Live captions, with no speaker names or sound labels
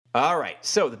All right,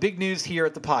 so the big news here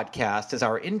at the podcast is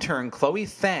our intern Chloe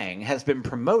Fang has been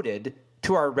promoted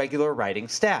to our regular writing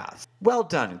staff. Well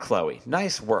done, Chloe.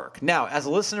 Nice work. Now, as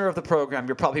a listener of the program,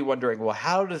 you're probably wondering, well,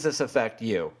 how does this affect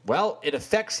you? Well, it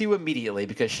affects you immediately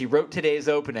because she wrote today's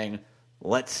opening.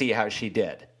 Let's see how she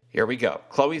did. Here we go.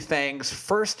 Chloe Fang's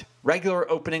first regular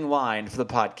opening line for the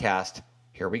podcast.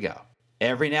 Here we go.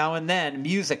 Every now and then,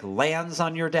 music lands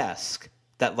on your desk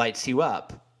that lights you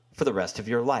up for the rest of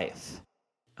your life.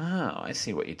 Oh, I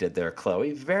see what you did there,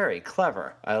 Chloe. Very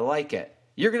clever. I like it.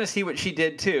 You're going to see what she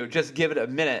did, too. Just give it a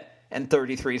minute and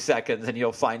 33 seconds, and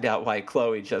you'll find out why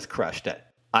Chloe just crushed it.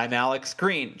 I'm Alex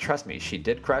Green. Trust me, she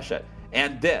did crush it.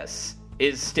 And this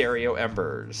is Stereo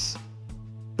Embers,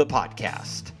 the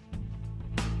podcast.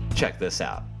 Check this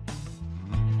out.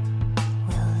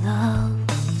 Will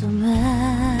love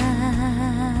demand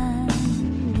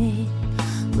me?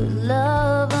 Will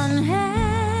love unhand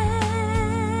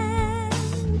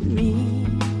me?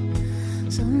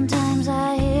 Sometimes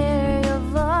I hear your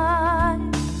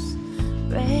voice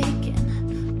breaking.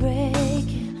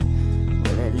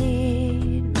 Will it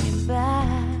lead me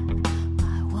back?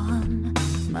 My one,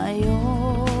 my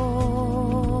only.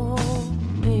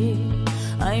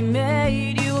 I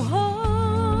made you holy.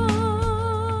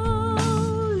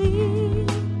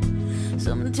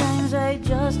 Sometimes I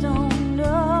just don't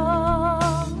know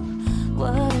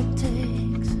what it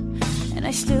takes, and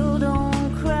I still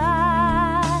don't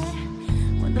cry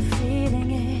when the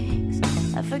feeling aches.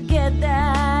 I forget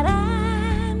that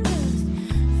I'm just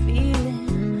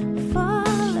feeling,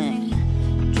 falling,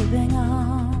 dripping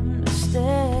on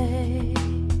mistakes.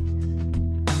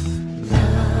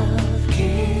 Love,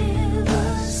 give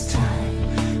us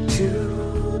time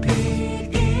to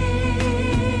begin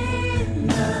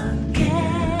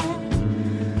again,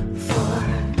 for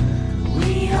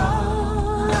we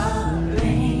all are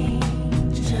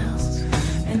angels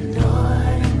and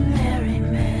ordinary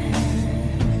men.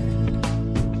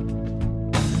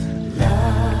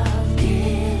 Love,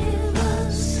 give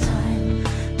us time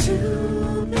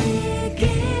to begin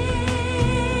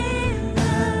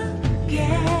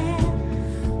again,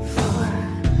 for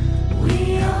we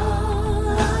all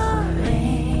are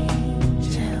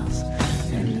angels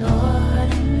and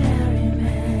ordinary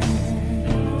men.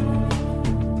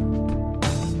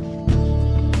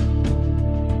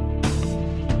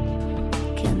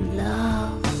 Can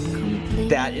love complete?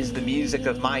 That is the music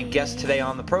of my guest today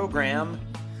on the program,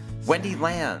 Wendy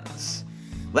Lands.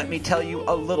 Let me tell you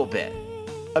a little bit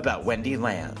about Wendy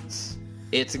Lands.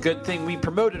 It's a good thing we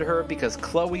promoted her because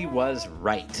Chloe was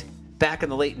right. Back in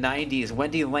the late 90s,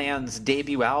 Wendy Lands'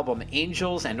 debut album,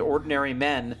 Angels and Ordinary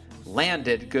Men,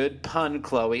 landed, good pun,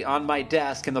 Chloe, on my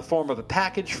desk in the form of a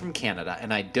package from Canada,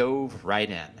 and I dove right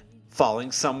in.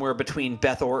 Falling somewhere between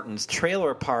Beth Orton's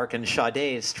Trailer Park and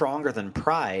Sade's Stronger Than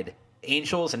Pride,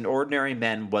 Angels and Ordinary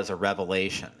Men was a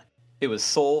revelation. It was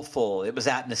soulful, it was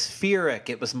atmospheric,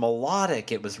 it was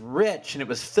melodic, it was rich, and it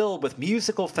was filled with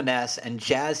musical finesse and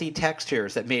jazzy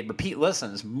textures that made repeat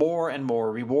listens more and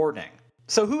more rewarding.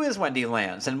 So who is Wendy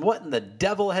Lands, and what in the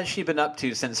devil has she been up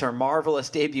to since her marvelous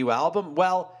debut album?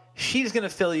 Well, she's going to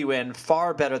fill you in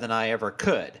far better than I ever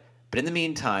could. But in the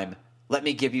meantime, let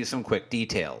me give you some quick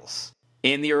details.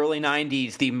 In the early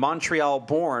 90s, the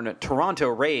Montreal-born,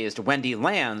 Toronto-raised Wendy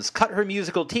Lands cut her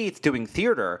musical teeth doing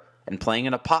theater and playing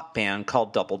in a pop band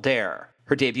called Double Dare.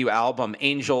 Her debut album,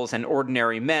 Angels and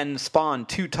Ordinary Men, spawned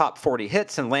 2 top 40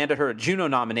 hits and landed her a Juno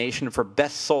nomination for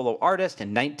Best Solo Artist in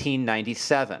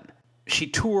 1997. She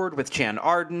toured with Jan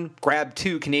Arden, grabbed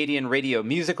 2 Canadian Radio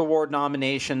Music Award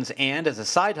nominations, and as a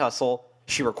side hustle,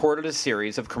 she recorded a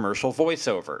series of commercial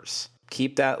voiceovers.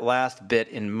 Keep that last bit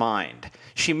in mind.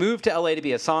 She moved to LA to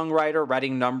be a songwriter,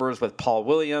 writing numbers with Paul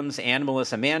Williams and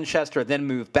Melissa Manchester, then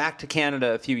moved back to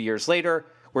Canada a few years later,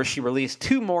 where she released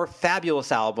 2 more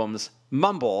fabulous albums,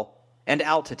 Mumble and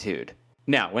Altitude.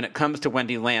 Now, when it comes to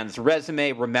Wendy Lands'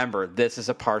 resume, remember, this is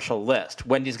a partial list.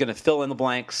 Wendy's going to fill in the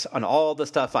blanks on all the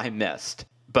stuff I missed.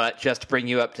 But just to bring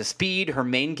you up to speed, her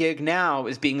main gig now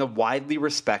is being a widely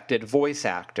respected voice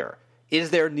actor. Is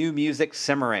there new music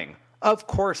simmering? Of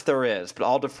course there is, but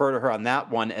I'll defer to her on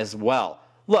that one as well.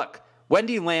 Look,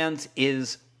 Wendy Lands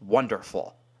is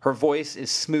wonderful. Her voice is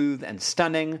smooth and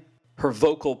stunning. Her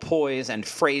vocal poise and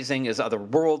phrasing is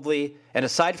otherworldly, and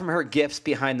aside from her gifts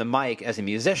behind the mic as a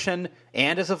musician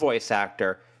and as a voice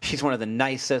actor, she's one of the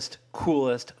nicest,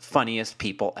 coolest, funniest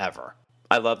people ever.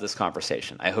 I love this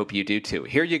conversation. I hope you do too.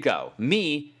 Here you go.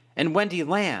 Me and Wendy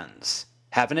Lands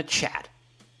having a chat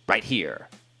right here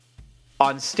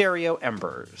on Stereo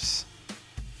Embers,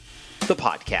 the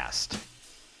podcast.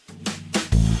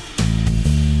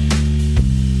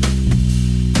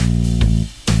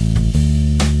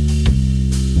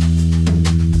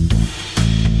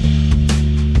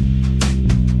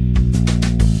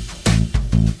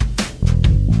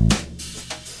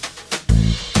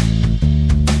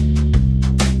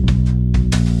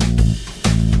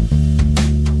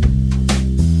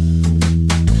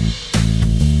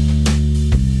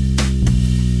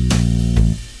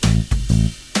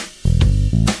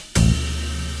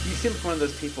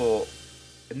 people,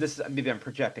 and this is maybe I'm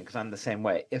projecting because I'm the same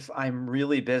way. If I'm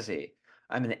really busy,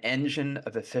 I'm an engine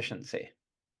of efficiency.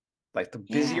 Like the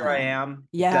busier I Yeah. am,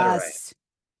 the better I am. Yes.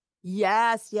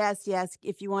 Yes, yes, yes.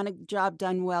 If you want a job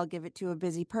done well, give it to a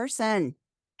busy person.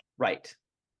 Right.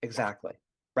 Exactly.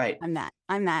 Right. I'm that.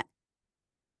 I'm that.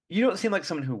 You don't seem like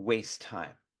someone who wastes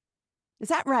time. Is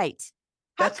that right?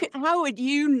 That's How would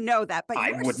you know that? But I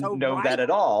you are wouldn't so know that right. at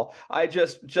all. I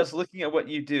just looking at what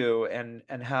you do and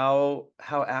how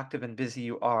active and busy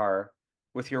you are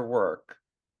with your work,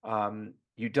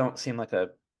 you don't seem like a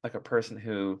person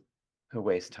who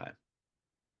wastes time.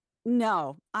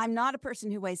 No, I'm not a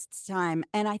person who wastes time.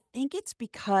 And I think it's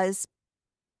because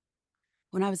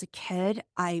when I was a kid,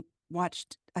 I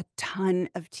watched a ton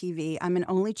of TV. I'm an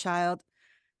only child.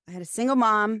 I had a single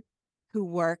mom who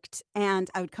worked, and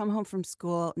I would come home from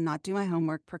school, not do my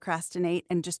homework, procrastinate,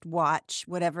 and just watch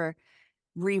whatever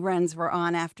reruns were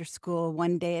on after school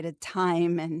one day at a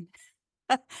time. And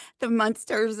the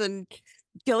Munsters and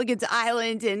Gilligan's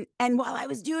Island. And while I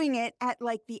was doing it at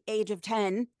like the age of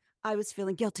 10, I was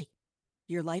feeling guilty.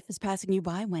 Your life is passing you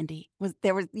by, Wendy.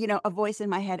 There was, a voice in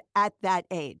my head at that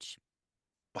age.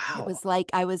 It Wow. was like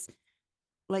I was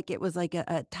like it was like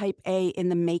a type A in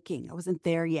the making. I wasn't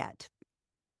there yet,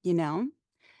 you know?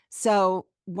 So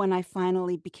when I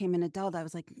finally became an adult, I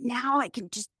was like, now I can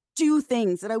just do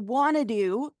things that I want to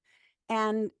do,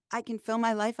 and I can fill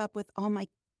my life up with all my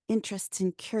interests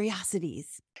and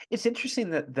curiosities. It's interesting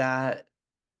that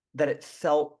it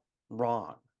felt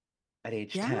wrong at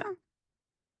age Yeah. 10.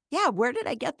 Yeah. Where did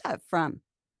I get that from?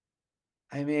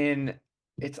 I mean,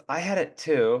 I had it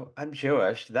too. I'm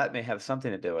Jewish. That may have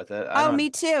something to do with it. I Oh, don't me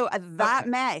too. That Okay,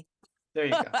 may. there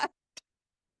you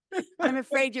go. I'm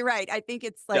afraid you're right. I think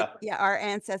it's like, Yeah, yeah, our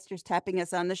ancestors tapping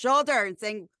us on the shoulder and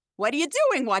saying, what are you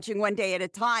doing watching one day at a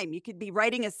time? You could be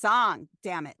writing a song.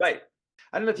 Damn it. right.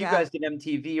 I don't know if you Yeah. guys did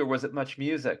MTV or was it Much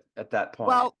Music at that point?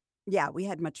 Well, yeah, we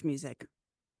had much music.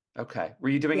 Okay. Were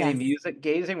you doing any Yes. music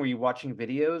gazing? Were you watching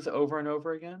videos over and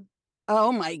over again?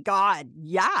 Oh my God.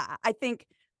 Yeah. I think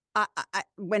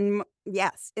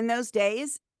yes, in those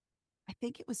days, I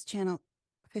think it was channel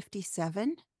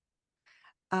 57,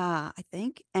 I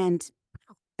think. And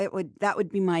that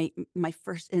would be my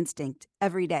first instinct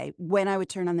every day. When I would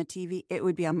turn on the TV, it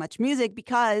would be on Much Music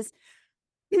because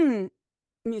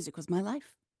music was my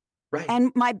life. Right.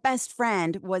 And my best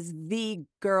friend was the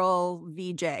girl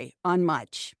VJ on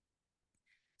Much.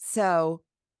 So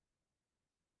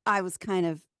I was kind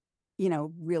of,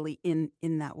 really in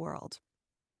that world.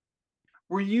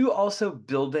 Were you also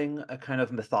building a kind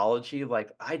of mythology?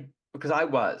 Because I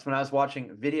was, when I was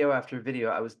watching video after video,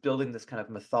 I was building this kind of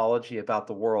mythology about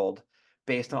the world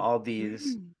based on all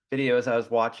these Mm. videos I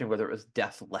was watching, whether it was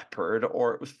Def Leppard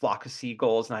or it was Flock of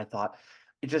Seagulls. And I thought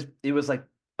it was like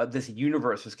this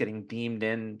universe was getting beamed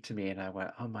into me. And I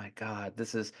went, oh my God,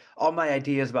 all my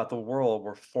ideas about the world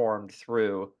were formed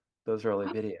through those early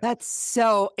videos. That's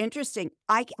so interesting.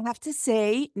 I have to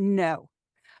say no,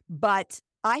 but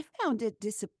I found it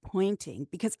disappointing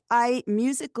because I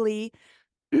musically,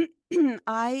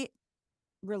 I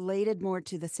related more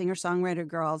to the singer-songwriter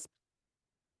girls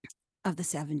of the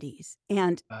 70s.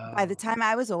 And by the Oh, time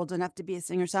I was old enough to be a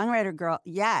singer-songwriter girl,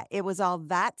 yeah, it was all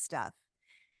that stuff.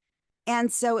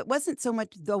 And so it wasn't so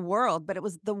much the world, but it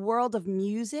was the world of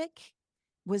music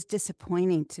was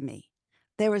disappointing to me.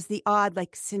 There was the odd,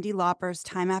 like Cyndi Lauper's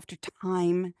Time After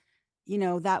Time.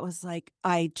 That was like,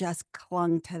 I just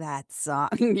clung to that song.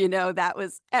 That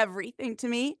was everything to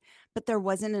me. But there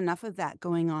wasn't enough of that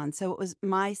going on. So it was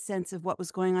my sense of what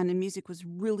was going on in music was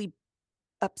really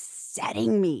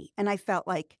upsetting me. And I felt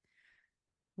like,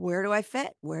 where do I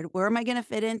fit? Where am I going to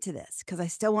fit into this? Because I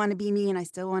still want to be me and I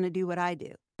still want to do what I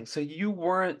do. so you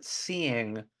weren't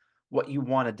seeing what you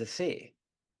wanted to see.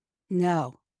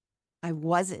 No, I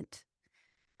wasn't.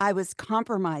 I was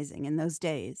compromising in those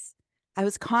days. I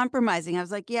was compromising. I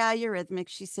was like, yeah, Eurythmics,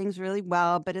 she sings really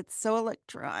well, but it's so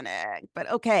electronic. But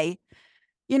okay.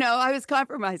 I was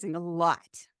compromising a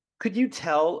lot. Could you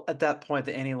tell at that point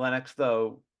that Annie Lennox,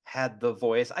 though, had the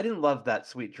voice? I didn't love that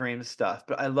Sweet Dreams stuff,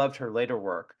 but I loved her later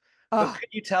work. But Oh, could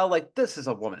you tell, like, this is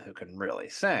a woman who can really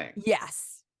sing?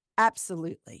 yes.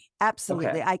 Absolutely.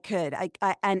 Absolutely. Okay. I could.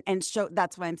 And so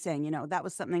that's why I'm saying, that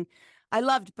was something I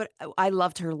loved, but I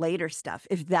loved her later stuff.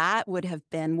 If that would have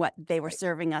been what they were Right.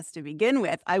 serving us to begin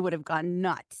with, I would have gone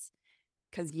nuts.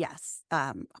 Because yes,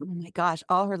 oh my gosh,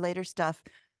 all her later stuff.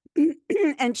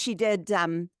 And she did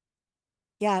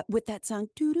yeah, with that song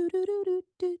do do do do do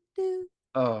do do.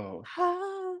 Oh,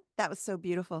 Ah, that was so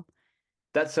beautiful.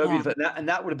 that's so Yeah. beautiful. And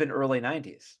that would have been early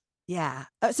 90s. Yeah.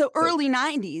 So So, early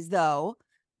 90s though,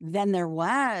 then there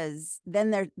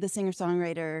the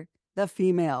singer-songwriter, the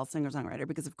female singer-songwriter,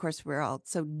 because of course we're all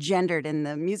so gendered in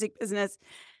the music business,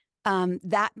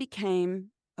 that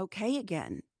became okay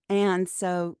again. And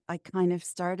so I kind of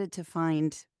started to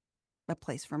find a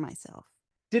place for myself.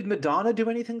 Did Madonna do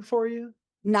anything for you?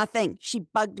 Nothing. She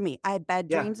bugged me. I had bad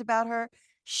Yeah. dreams about her.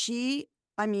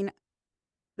 I mean,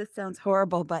 this sounds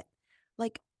horrible, but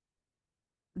like,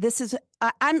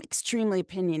 I'm extremely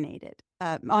opinionated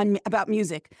about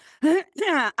music.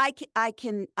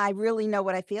 I really know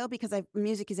what I feel because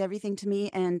music is everything to me,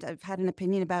 and I've had an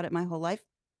opinion about it my whole life.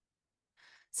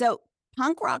 So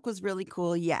punk rock was really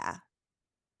cool, yeah,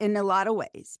 in a lot of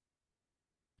ways.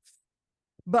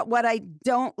 But what I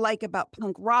don't like about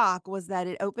punk rock was that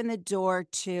it opened the door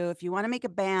to, if you want to make a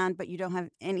band, but you don't have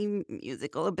any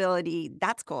musical ability,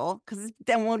 that's cool, because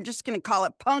then we're just going to call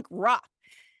it punk rock.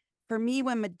 For me,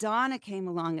 when Madonna came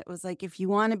along, it was like, if you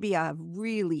want to be a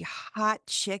really hot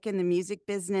chick in the music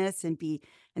business and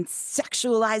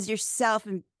sexualize yourself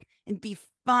and be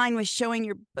fine with showing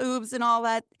your boobs and all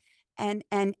that, and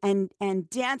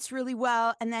dance really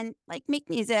well, and then like make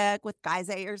music with guys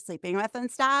that you're sleeping with and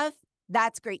stuff,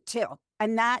 that's great too.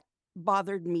 And that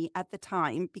bothered me at the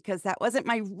time because that wasn't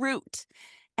my route,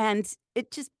 and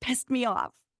it just pissed me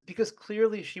off. Because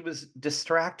clearly she was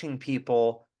distracting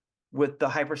people with the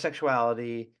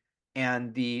hypersexuality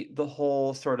and the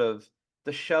whole sort of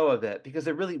the show of it, because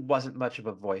there really wasn't much of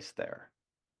a voice there.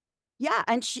 Yeah,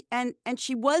 and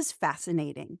she was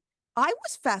fascinating. I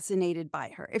was fascinated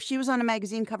by her. If she was on a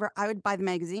magazine cover, I would buy the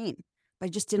magazine. But I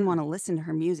just didn't want to listen to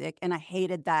her music, and I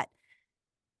hated that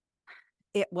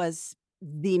it was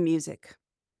the music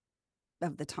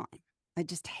of the time. I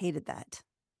just hated that.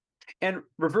 And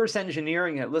reverse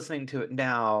engineering it, listening to it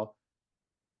now,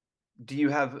 do you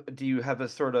have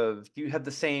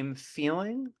the same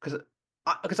feeling?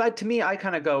 Because to me, I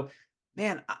kind of go,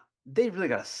 man, they really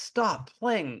got to stop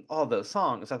playing all those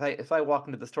songs. If I walk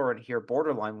into the store and hear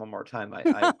Borderline one more time, I'm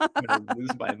gonna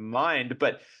lose my mind.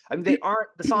 But I mean,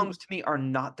 the songs to me are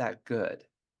not that good.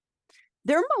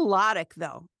 They're melodic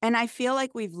though, and I feel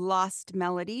like we've lost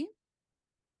melody.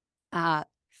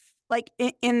 Like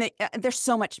there's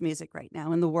so much music right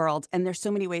now in the world, and there's so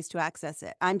many ways to access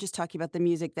it. I'm just talking about the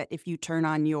music that if you turn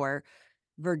on your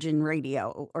Virgin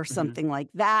Radio or something like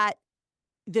that,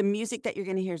 the music that you're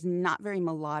going to hear is not very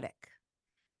melodic.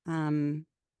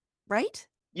 Right?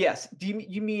 Yes. Do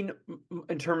you mean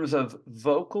in terms of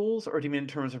vocals, or do you mean in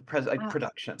terms of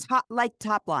production?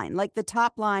 Top line, like the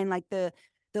top line, like the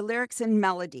lyrics and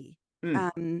melody.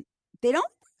 Mm. They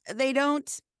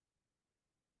don't.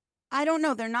 I don't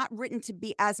know. They're not written to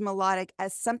be as melodic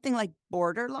as something like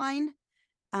Borderline.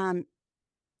 And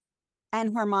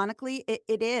harmonically,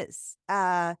 it is.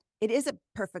 It is a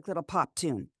perfect little pop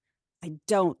tune. I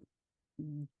don't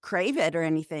crave it or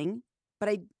anything, but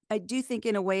I do think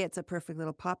in a way it's a perfect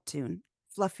little pop tune.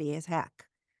 Fluffy as heck.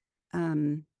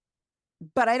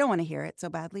 But I don't want to hear it so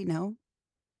badly. No.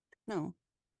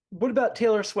 What about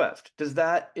Taylor Swift?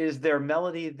 Is there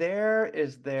melody there?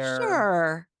 Is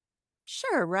there?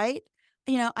 Sure, right?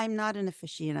 You know, I'm not an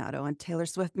aficionado on Taylor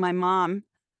Swift. My mom,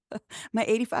 my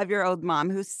 85-year-old mom,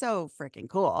 who's so freaking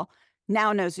cool,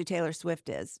 now knows who Taylor Swift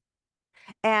is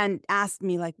and asked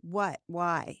me like, what,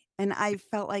 why? And I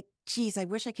felt like, geez, I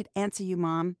wish I could answer you,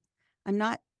 Mom. I'm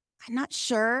not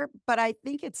sure, but I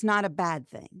think it's not a bad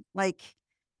thing. Like,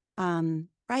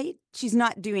 right? She's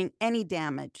not doing any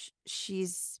damage.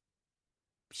 She's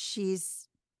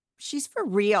for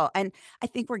real. And I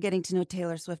think we're getting to know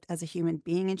Taylor Swift as a human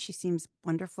being, and she seems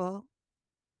wonderful,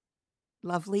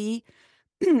 lovely.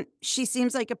 She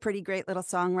seems like a pretty great little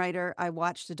songwriter. I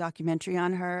watched a documentary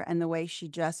on her and the way she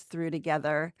just threw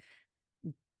together,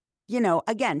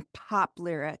 again, pop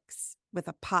lyrics with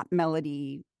a pop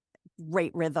melody,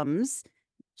 great rhythms.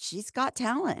 She's got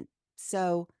talent.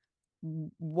 So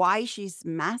why she's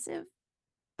massive?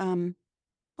 Well,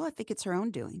 I think it's her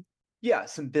own doing. Yeah,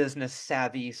 some business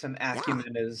savvy, some Yeah.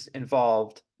 acumen is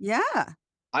involved. Yeah.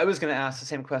 I was going to ask the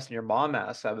same question your mom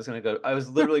asked. I was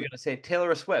literally going to say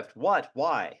Taylor Swift. What?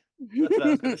 Why? That's what I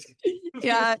was going to say.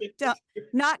 Yeah,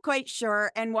 not quite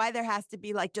sure. And why there has to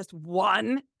be like just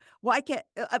one. Why can't,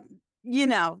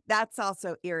 that's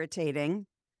also irritating.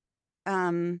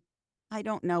 I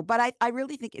don't know, but I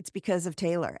really think it's because of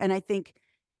Taylor. And I think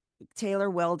Taylor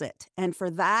willed it. And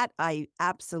for that, I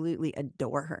absolutely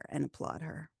adore her and applaud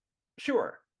her.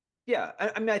 Sure. Yeah.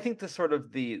 I mean, I think the sort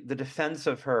of the defense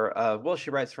of her, well,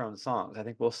 she writes her own songs. I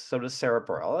think, well, so does Sarah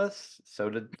Bareilles. So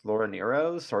did Laura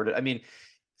Nyro. I mean,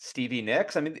 Stevie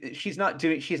Nicks. I mean, she's not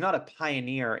a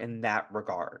pioneer in that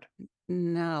regard.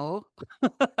 No,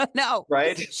 no,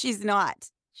 Right? she's not.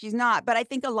 She's not. But I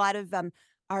think a lot of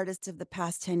artists of the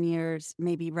past 10 years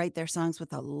maybe write their songs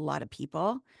with a lot of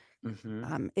people.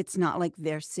 It's not like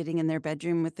they're sitting in their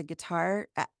bedroom with the guitar,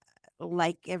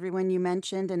 like everyone you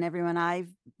mentioned and everyone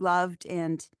I've loved.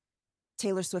 And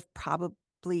Taylor Swift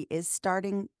probably is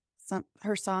starting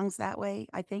her songs that way,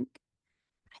 I think.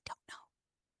 I don't know.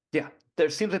 Yeah, there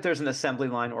seems like there's an assembly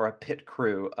line or a pit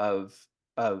crew of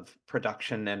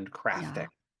production and Yeah. crafting,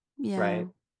 Yeah. right?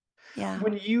 Yeah.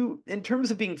 When you, in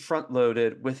terms of being front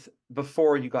loaded with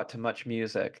before you got to Much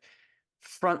Music,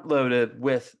 front loaded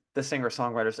with the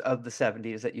singer-songwriters of the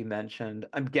 70s that you mentioned,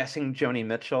 I'm guessing Joni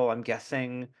Mitchell, I'm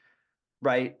guessing,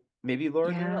 right? Maybe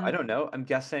Laura Nyro? I Yeah. don't know. I'm Yeah.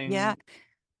 guessing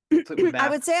Fleetwood I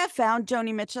Mac. would say I found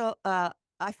Joni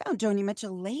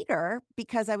Mitchell later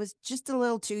because I was just a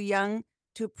little too young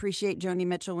to appreciate Joni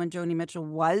Mitchell when Joni Mitchell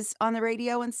was on the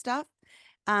radio and stuff.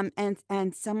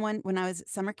 And someone when I was at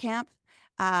summer camp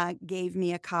gave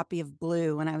me a copy of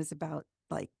Blue when I was about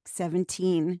like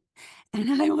 17,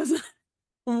 and I was like,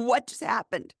 what just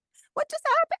happened? What just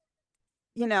happened?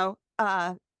 You know,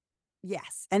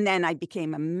 yes. And then I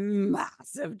became a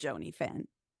massive Joni fan.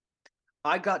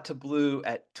 I got to Blue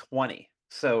at 20,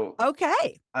 so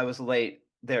Okay. I was late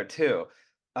there too.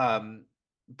 Um,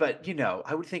 but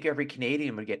I would think every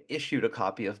Canadian would get issued a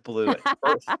copy of Blue at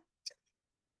birth.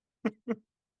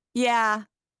 Yeah.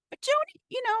 But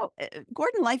Joni,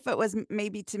 Gordon Lightfoot was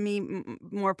maybe to me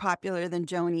more popular than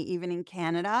Joni, even in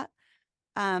Canada.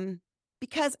 Um,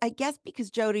 because I guess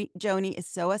because Joni is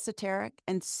so esoteric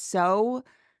and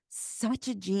such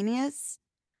a genius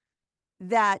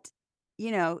that,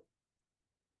 you know,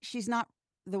 she's not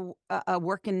a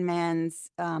working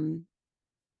man's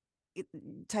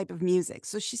type of music.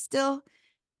 So she still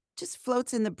just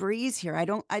floats in the breeze here. I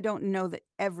don't know that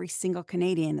every single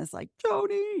Canadian is like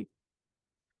Joni.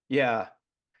 Yeah.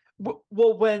 Well,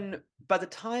 when by the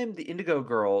time the Indigo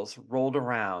Girls rolled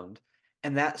around,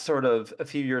 and that sort of a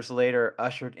few years later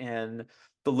ushered in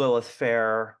the Lilith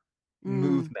Fair Mm,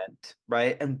 movement,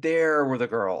 right? And there were the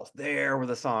girls, there were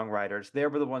the songwriters,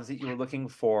 there were the ones that you were looking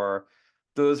for.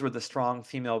 Those were the strong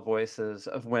female voices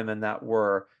of women that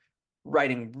were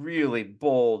writing really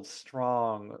bold,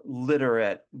 strong,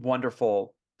 literate,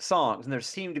 wonderful songs. And there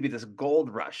seemed to be this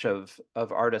gold rush of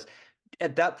artists.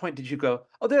 At that point, did you go,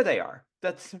 oh, there they are?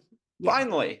 That's yeah.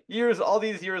 finally all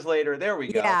these years later, there we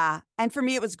go. Yeah. And for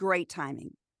me, it was great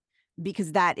timing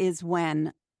because that is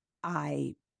when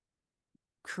I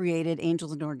created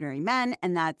Angels and Ordinary Men.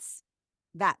 And that's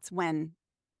when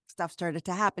stuff started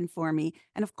to happen for me.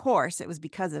 And of course, it was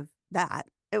because of that.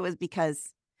 It was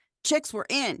because chicks were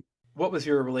in. What was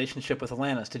your relationship with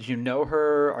Alanis? Did you know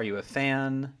her? Are you a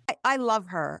fan? I love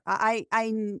her.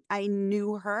 I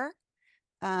knew her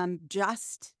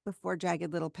just before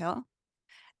Jagged Little Pill.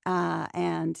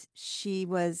 And she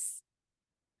was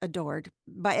adored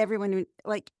by everyone who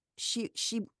like she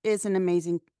is an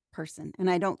amazing person, and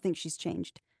I don't think she's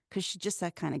changed because she's just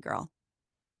that kind of girl.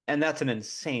 And that's an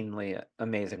insanely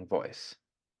amazing voice.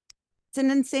 It's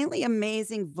an insanely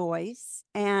amazing voice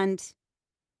and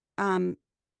um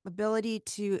ability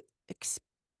to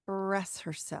express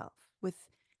herself with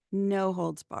no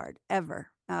holds barred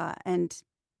ever. And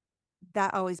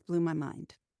that always blew my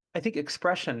mind. I think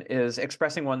expression is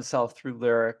expressing oneself through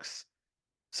lyrics.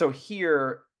 So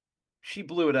here, she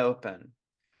blew it open.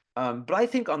 But I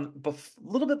think a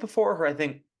little bit before her, I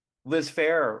think Liz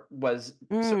Phair was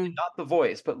certainly Mm, not the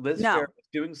voice, but Liz Phair no. was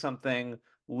doing something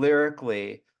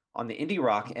lyrically on the indie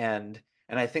rock end.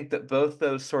 And I think that both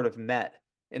those sort of met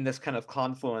in this kind of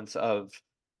confluence of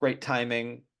great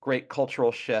timing, great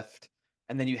cultural shift.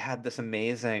 And then you had this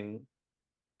amazing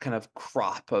kind of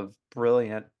crop of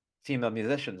brilliant female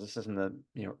musicians. This is in the,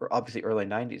 obviously early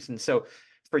 90s. And so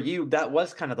for you, that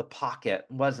was kind of the pocket,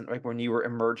 wasn't like when you were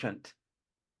emergent.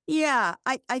 Yeah,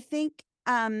 I think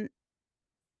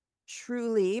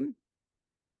truly,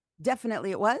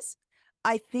 definitely it was.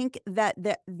 I think that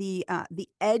the the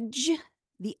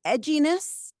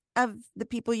edginess of the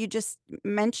people you just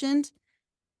mentioned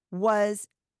was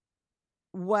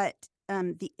what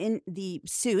the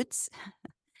suits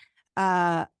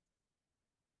uh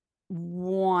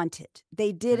wanted.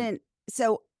 They Mm. didn't.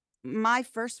 So my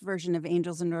first version of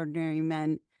Angels and Ordinary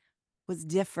Men was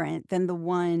different than the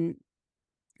one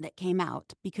that came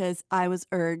out because I was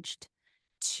urged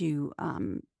to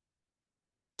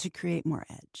create more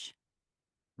edge.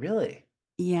 Really?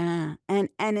 Yeah. And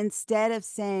instead of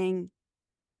saying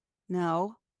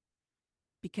no,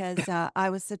 because I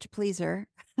was such a pleaser,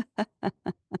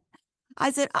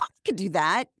 I said, oh, I could do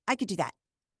that. I could do that.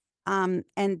 And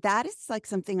that is like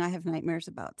something I have nightmares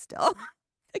about still.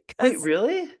 Wait, Because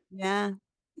really? yeah.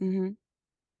 Hmm.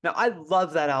 Now, I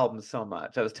love that album so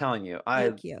much. I was telling you, I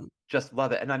Thank you. just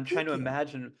love it. And I'm trying to Thank you.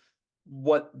 imagine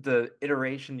what the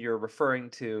iteration you're referring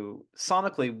to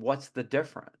sonically, what's the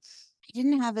difference? I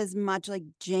didn't have as much like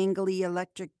jangly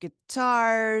electric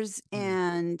guitars, Hmm.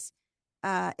 and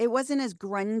it wasn't as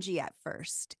grungy at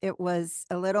first. It was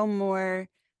a little more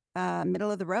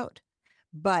middle of the road,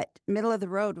 but middle of the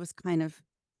road was kind of,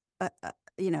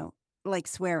 you know, like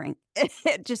swearing.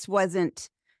 It just wasn't.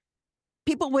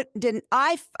 People would didn't.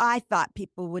 I thought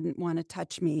people wouldn't want to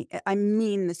touch me. I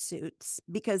mean the suits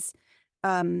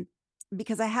um,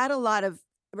 because I had a lot of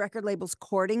record labels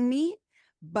courting me,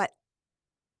 but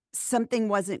something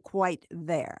wasn't quite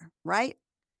there, right?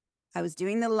 I was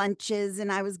doing the lunches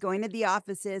and I was going to the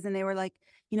offices and they were like,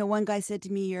 one guy said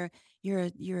to me,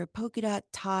 you're a polka dot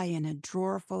tie in a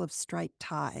drawer full of striped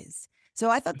ties. So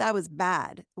I thought that was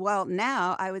bad. Well,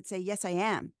 now I would say, yes, I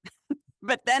am.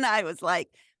 But then I was like,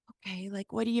 okay,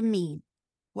 like, what do you mean?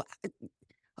 Well,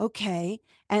 okay.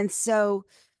 And so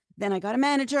then I got a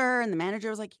manager and the manager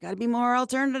was like, you got to be more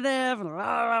alternative. And, blah,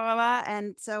 blah, blah, blah.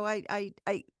 And so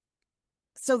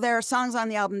so there are songs on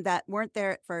the album that weren't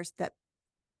there at first that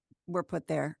were put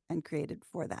there and created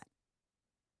for that.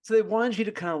 So they wanted you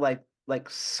to kind of like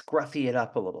scruffy it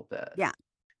up a little bit. Yeah.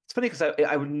 It's funny because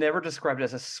I would never describe it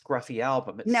as a scruffy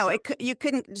album. It's No, so you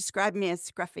couldn't describe me as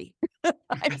scruffy.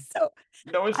 I'm so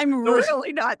no one's I'm no one's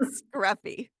really not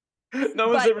scruffy. no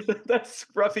one's But ever said that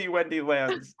scruffy Wendy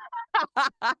Lands.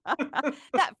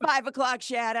 that 5 o'clock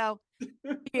shadow.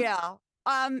 Yeah.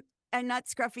 I'm not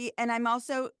scruffy. And I'm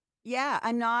also, yeah,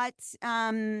 I'm not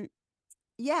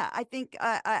yeah, I think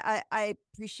I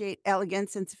appreciate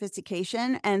elegance and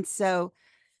sophistication. And so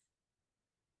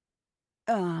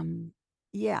um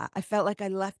yeah, I felt like I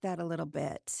left that a little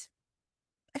bit.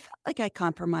 I felt like I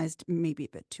compromised maybe a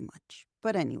bit too much.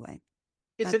 But anyway,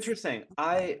 It's that's interesting.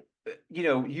 that.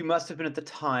 You must have been at the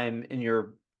time in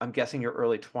your, I'm guessing your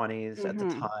early 20s at the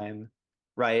Mhm. time,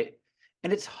 right?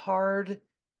 And it's hard,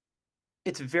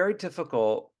 it's very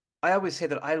difficult. I always say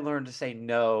that I learned to say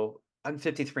no. I'm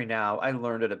 53 now. I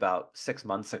learned it about 6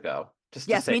 months ago, just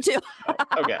to Yes, say me too. no.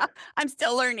 Okay. I'm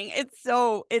still learning.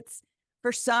 It's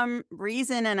for some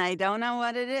reason, and I don't know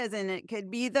what it is, and it could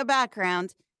be the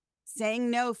background. Saying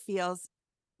no feels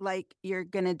like you're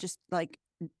gonna just like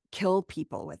kill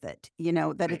people with it,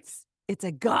 that Right. it's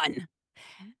a gun.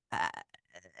 Uh,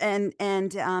 and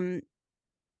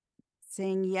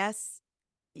saying yes,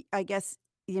 I guess,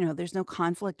 there's no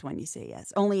conflict when you say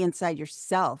yes, only inside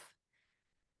yourself,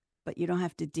 but you don't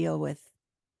have to deal with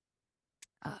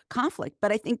conflict.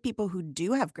 But I think people who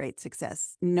do have great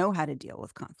success know how to deal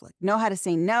with conflict, know how to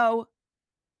say no,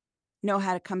 know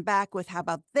how to come back with, how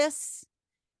about this?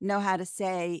 Know how to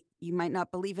say, you might not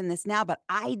believe in this now, but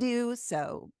I do.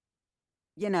 So,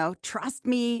 trust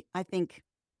me. I think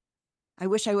I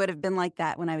wish I would have been like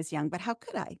that when I was young, but how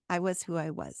could I? I was who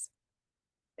I was.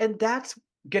 And that's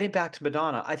getting back to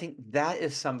Madonna. I think that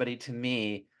is somebody to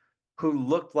me who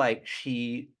looked like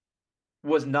she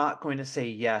was not going to say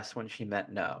yes when she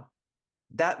meant no.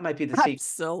 That might be the secret.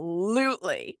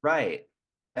 Absolutely. Right.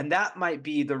 And that might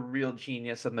be the real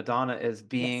genius of Madonna is Yes.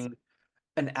 being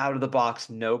an out of the box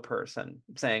no person,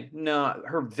 saying no,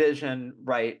 her vision,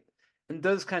 right? And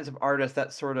those kinds of artists,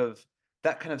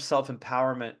 that kind of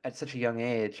self-empowerment at such a young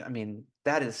age, I mean,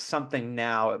 that is something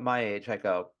now at my age, I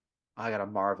go, I gotta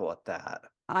marvel at that.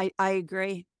 I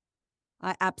agree.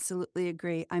 I absolutely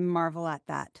agree. I marvel at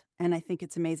that. And I think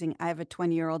it's amazing. I have a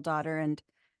 20-year-old daughter, and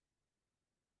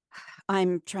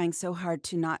I'm trying so hard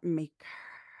to not make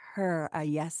her a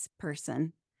yes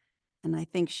person. And I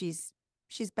think she's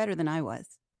better than I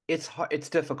was. It's hard, it's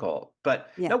difficult.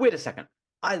 But Yeah. now wait a second.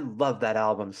 I love that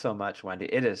album so much, Wendy.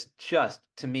 It is just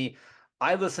to me,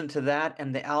 I listened to that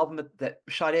and the album that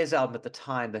Sade's album at the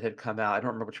time that had come out. I don't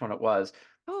remember which one it was.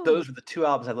 Oh, Those were the two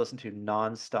albums I listened to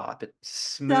nonstop. It's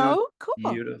smooth, so cool.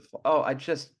 beautiful. Oh, I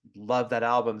just love that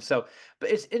album. So, but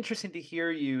it's interesting to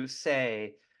hear you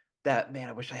say that, man,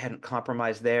 I wish I hadn't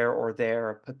compromised there or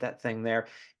put that thing there.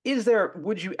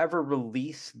 Would you ever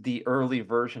release the early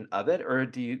version of it,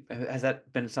 or has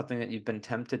that been something that you've been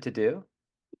tempted to do?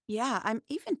 Yeah, I'm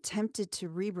even tempted to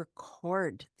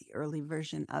re-record the early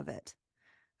version of it.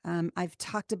 I've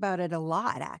talked about it a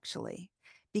lot actually,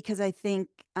 because I think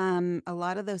a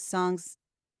lot of those songs,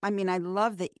 I mean, I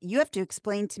love that you have to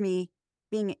explain to me,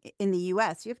 being in the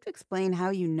US, you have to explain how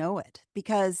you know it,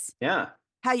 because Yeah,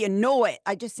 how you know it,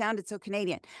 I just sounded so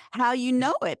Canadian. How you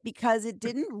know it, because it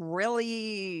didn't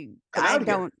really, come I out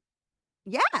here, don't,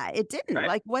 yeah, it didn't. right?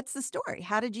 Like, what's the story?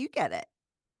 How did you get it?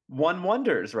 One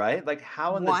wonders, right? Like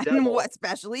how in the One, devil?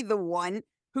 especially the one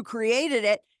who created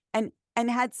it, and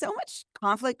had so much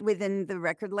conflict within the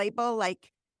record label,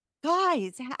 like,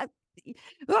 guys,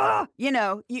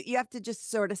 you have to just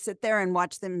sort of sit there and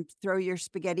watch them throw your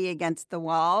spaghetti against the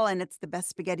wall, and it's the best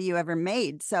spaghetti you ever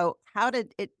made. So how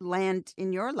did it land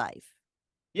in your life?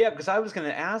 Yeah, because I was going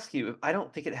to ask you, I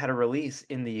don't think it had a release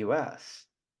in the US.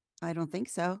 I don't think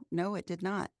so. No, it did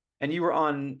not. And you were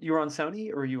on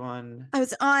Sony, or were you on? I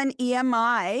was on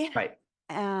EMI. Right.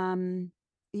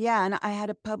 Yeah, and I had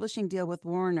a publishing deal with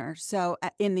Warner, so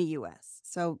in the US.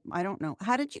 So I don't know.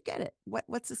 How did you get it?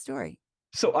 What's the story?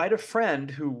 So I had a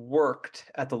friend who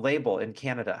worked at the label in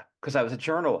Canada because I was a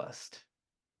journalist.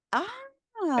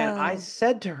 And I Oh,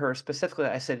 said to her specifically,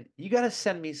 I said, you got to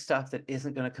send me stuff that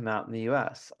isn't going to come out in the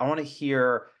US. I want to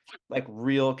hear like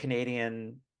real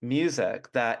Canadian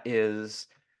music that is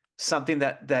something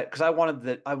that because I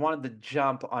wanted the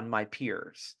jump on my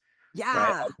peers,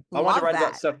 right? yeah, I wanted to love write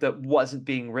about that. stuff that wasn't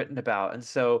being written about. And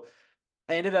so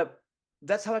I ended up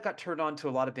that's how I got turned on to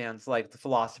a lot of bands like the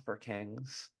Philosopher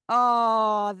Kings.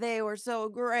 Oh, they were so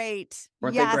great.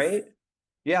 Weren't they Yes, great? they were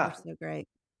Yeah. so great.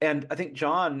 And I think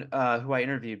John, who I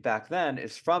interviewed back then,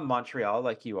 is from Montreal,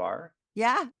 like you are.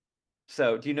 Yeah.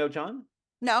 So, do you know John?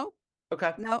 No,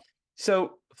 Okay. no,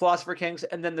 So, Philosopher Kings,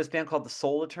 and then this band called the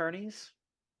Soul Attorneys.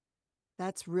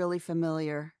 that's really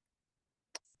familiar.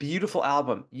 Beautiful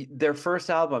album. Their first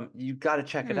album, you got to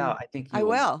check it Hmm. out. I think I you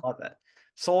will will. love it.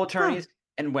 Soul Huh. Attorneys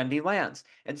and Wendy Lands.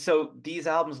 And so these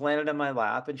albums landed in my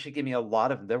lap, and she gave me a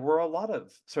lot of. There were a lot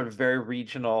of sort of very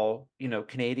regional,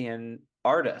 Canadian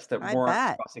artists that I weren't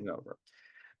bet. crossing over.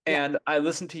 Yeah. And I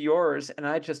listened to yours, and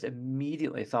I just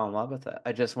immediately fell in love with it.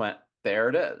 I just went, there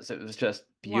it is. It was just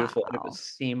beautiful, and it was Wow.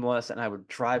 seamless. And I would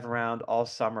drive around all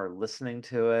summer listening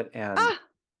to it, and Ah,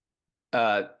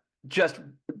 uh, just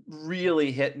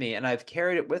really hit me. And I've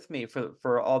carried it with me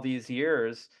for all these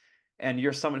years. And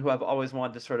you're someone who I've always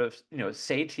wanted to sort of,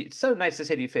 say to you. It's so nice to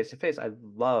say to you face to face. I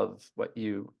love what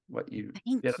you did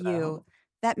thank on that you. album.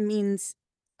 That means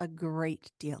a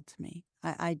great deal to me.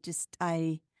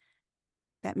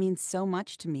 That means so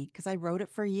much to me because I wrote it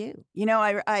for you.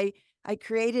 I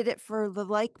created it for the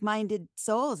like-minded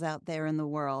souls out there in the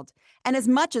world. And as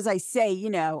much as I say,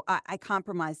 I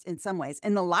compromised in some ways,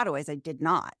 in a lot of ways I did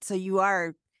not. So you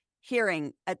are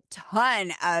hearing a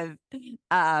ton of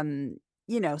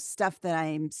stuff that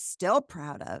I'm still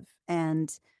proud of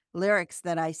and lyrics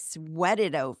that I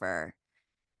sweated over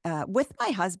with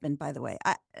my husband, by the way.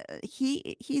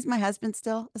 He's my husband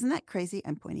still. Isn't that crazy?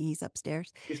 I'm pointing. He's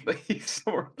upstairs. He's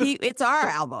sort of It's our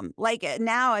album. Like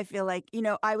now, I feel like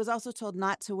I was also told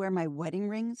not to wear my wedding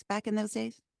rings back in those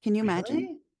days. Can you imagine?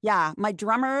 really. Yeah, my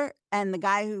drummer and the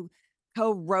guy who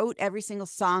co-wrote every single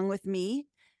song with me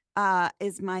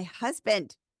is my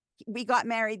husband. We got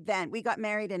married then. We got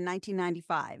married in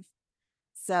 1995.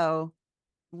 So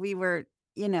we were,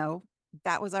 you know,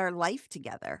 that was our life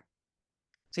together.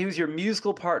 So he was your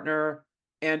musical partner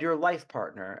and your life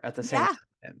partner at the same Yeah,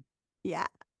 time. yeah,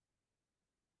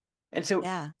 And so,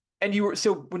 yeah. and you were,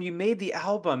 so when you made the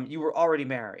album, you were already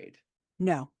married.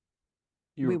 No,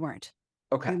 You we were, weren't.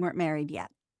 We okay. weren't married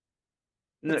yet.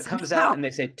 And then But it comes out somehow, and they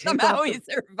say, take somehow off we the,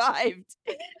 survived.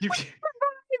 We you,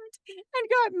 survived and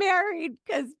got married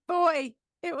because boy,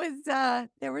 it was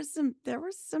there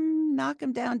was some knock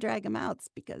 'em down, drag 'em outs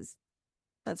because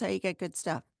that's how you get good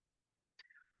stuff.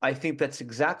 I think that's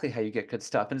exactly how you get good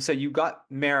stuff. And so you got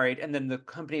married, and then the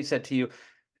company said to you,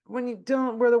 when you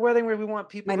don't wear the wedding ring, we want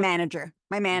people to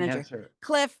My manager, answer.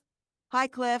 Cliff. Hi,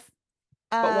 Cliff.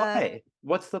 But Uh, why?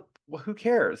 Who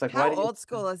cares? Like, why how do you, old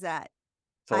school is that?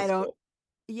 it's I old don't. school.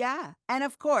 Yeah, and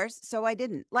of course, so I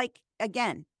didn't like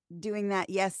again doing that.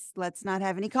 Yes, let's not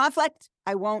have any conflict.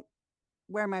 I won't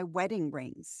wear my wedding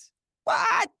rings.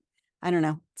 What? I don't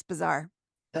know. It's bizarre.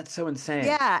 That's so insane.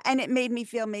 Yeah, and it made me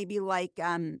feel maybe like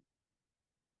I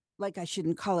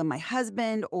shouldn't call him my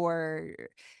husband or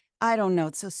I don't know.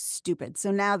 It's so stupid.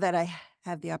 So now that I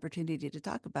have the opportunity to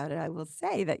talk about it, I will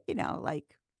say that,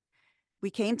 like we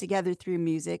came together through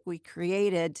music. We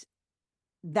created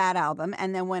that album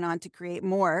and then went on to create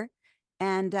more.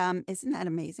 And isn't that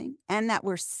amazing? And that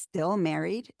we're still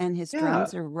married and his Yeah.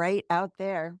 drums are right out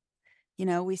there.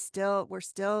 We're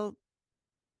still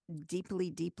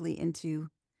deeply, deeply into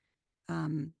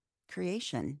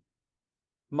creation.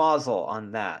 Mazel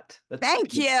on that. That's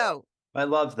Thank beautiful. you. I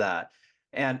love that.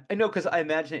 And I know because I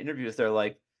imagine in interviews they're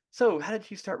like, so how did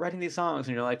you start writing these songs?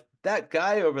 And you're like, that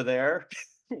guy over there.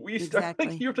 We start like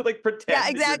Exactly. you have to like Yeah,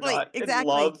 pretend that you're exactly. not in Exactly.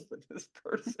 love with this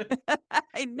person.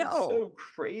 I It's know. so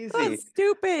Oh, crazy.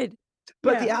 stupid.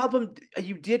 But the Yeah. album,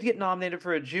 you did get nominated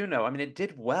for a Juno. I mean, it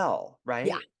did well,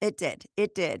 Yeah, right? it did.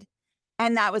 It did.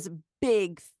 And that was a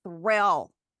big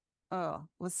thrill.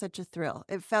 was such a thrill.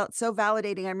 It felt so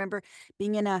validating. I remember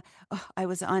being I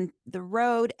was on the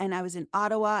road and I was in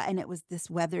Ottawa, and it was this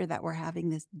weather that we're having,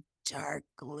 this dark,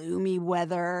 gloomy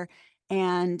weather.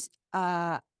 And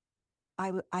I,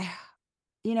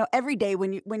 every day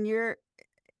when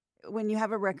you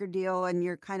have a record deal and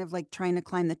you're kind of like trying to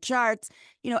climb the charts,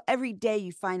 every day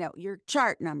you find out your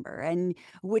chart number and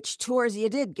which tours you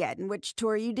did get and which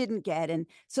tour you didn't get. And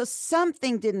so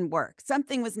something didn't work.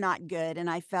 Something was not good. And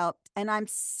I'm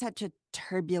such a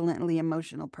turbulently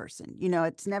emotional person.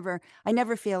 I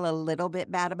never feel a little bit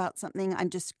bad about something. I'm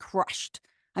just crushed.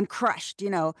 I'm crushed.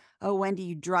 Oh, Wendy,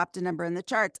 you dropped a number in the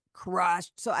charts.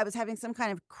 Crushed. So I was having some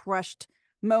kind of crushed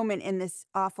moment in this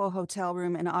awful hotel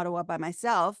room in Ottawa by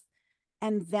myself.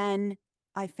 And then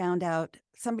I found out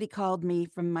somebody called me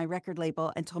from my record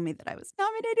label and told me that I was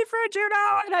nominated for a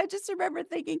Juno. And I just remember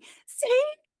thinking, see,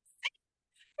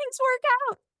 things work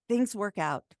out. Things work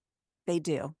out. They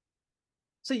do.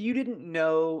 So you didn't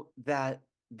know that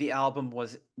the album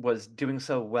was doing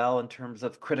so well in terms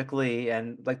of critically,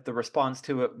 and like the response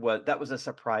to it was a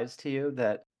surprise to you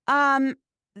that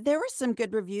there were some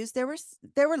good reviews. There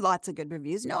were lots of good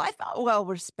reviews. No, I thought well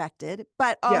respected,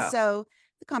 but Yeah. also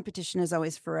the competition is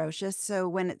always ferocious. So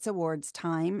when it's awards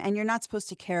time, and you're not supposed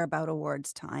to care about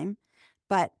awards time,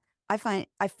 but I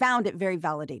found it very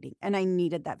validating, and I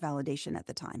needed that validation at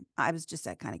the time. I was just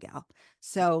that kind of gal.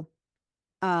 So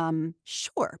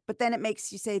sure. But then it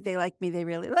makes you say they like me, they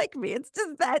really like me. It's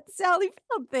just that Sally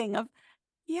Field thing of,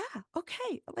 yeah,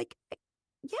 okay. Like,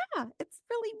 yeah, it's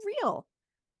really real.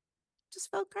 Just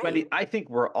felt great. Wendy, I think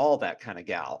we're all that kind of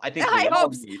gal. I think I we all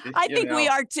hope need, I think we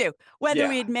are too, whether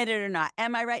we Yeah. admit it or not.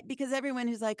 Am I right? Because everyone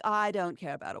who's like, I don't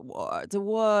care about awards,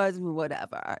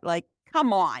 whatever. Like,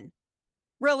 come on.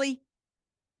 Really?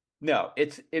 No,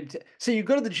 so you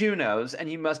go to the Junos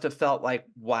and you must have felt like,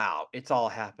 wow, it's all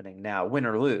happening now, win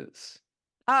or lose.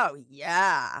 Oh,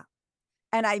 yeah.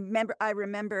 And I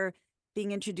remember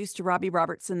being introduced to Robbie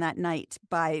Robertson that night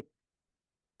by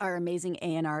our amazing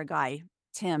A&R guy.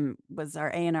 Tim was our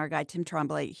A&R guy, Tim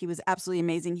Tremblay. He was absolutely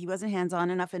amazing. He wasn't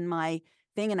hands-on enough in my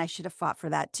thing, and I should have fought for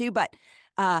that too. But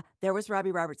there was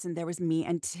Robbie Robertson, there was me,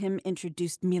 and Tim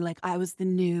introduced me like I was the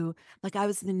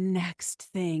next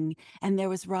thing. And there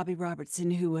was Robbie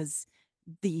Robertson, who was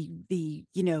the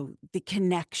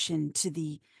connection to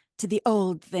the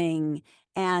old thing.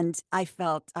 And I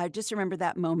just remember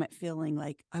that moment feeling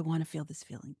like, I want to feel this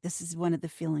feeling. This is one of the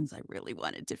feelings I really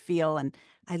wanted to feel. And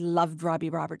I loved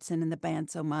Robbie Robertson and the band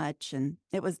so much. And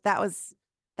that was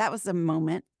a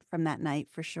moment from that night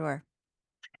for sure.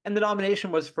 And the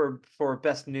nomination was for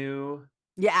Best New.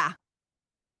 Yeah.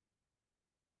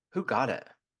 Who got it?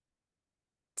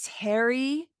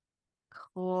 Terry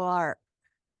Clark,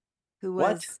 who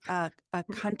was a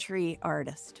country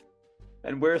artist.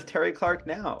 And where's Terry Clark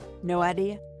now? No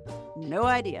idea. No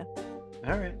idea.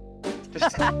 All right.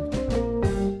 Just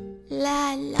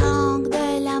La langue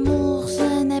de l'amour,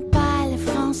 ce n'est pas le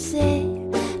français.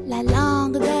 La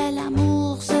langue de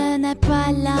l'amour, ce n'est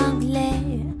pas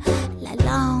l'anglais. La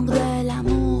langue de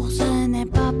l'amour, ce n'est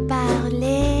pas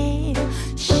parler.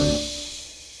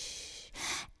 Chut,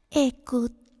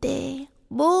 écoutez,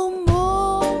 boum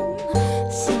boum,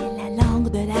 c'est la langue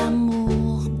de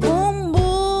l'amour. Boum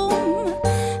boum,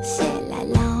 c'est la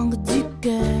langue du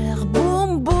cœur.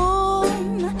 Boum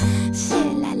boum,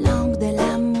 c'est la langue de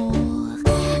l'amour.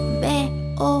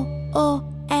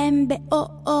 B-O-O-M,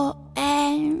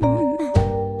 B-O-O-M.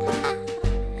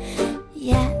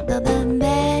 Yeah,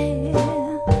 da-da-da.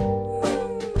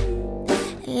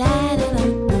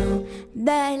 La-da-da-da.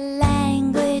 The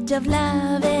language of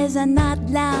love is not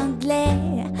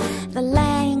l'anglais. The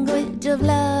language of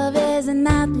love is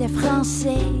not le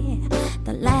français.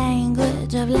 The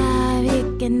language of love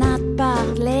you cannot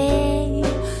parler.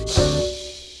 Chut.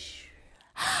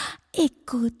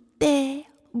 Écoutez,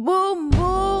 boum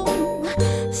boum,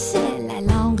 c'est la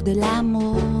langue de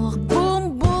l'amour.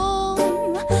 Boum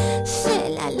boum, c'est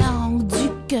la langue du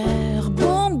cœur.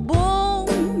 Boum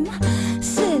boum,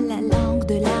 c'est la langue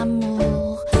de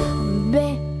l'amour.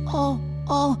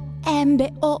 B-O-O-M,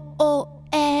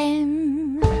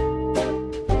 B-O-O-M.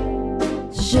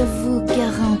 Je vous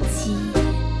garantis,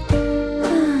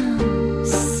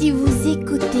 si vous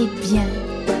écoutez bien,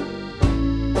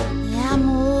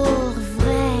 l'amour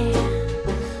vrai,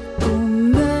 vous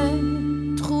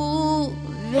me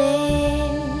trouvez.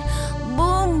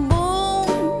 Boum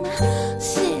boum,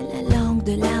 c'est la langue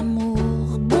de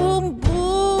l'amour. Boum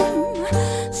boum,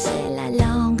 c'est la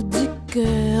langue du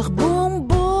cœur. Boum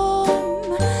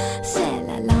boum, c'est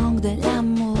la langue de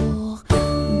l'amour.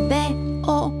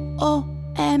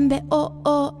 B-O-O-M,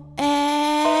 B-O-O-M.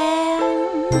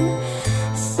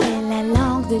 C'est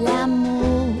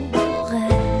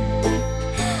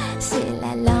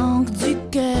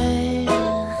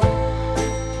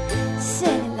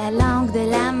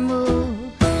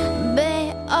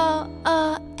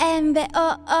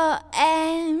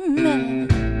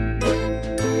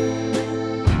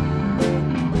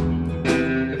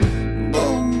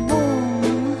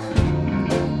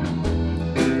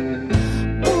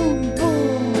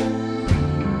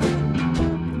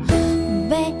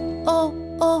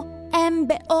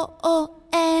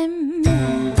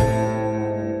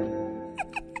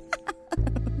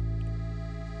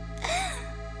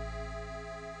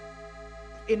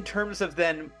in terms of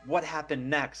then what happened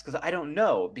next, because I don't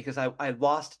know, because I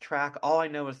lost track. All I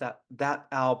know is that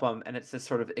album, and it's this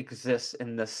sort of exists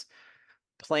in this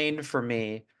plane for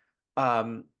me.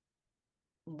 Um,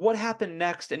 what happened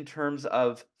next in terms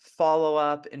of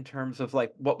follow-up, in terms of,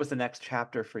 like, what was the next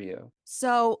chapter for you?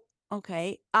 So,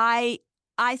 okay, I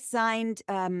signed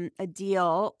a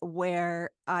deal where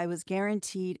I was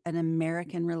guaranteed an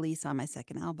American release on my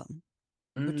second album,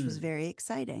 which was Mm. very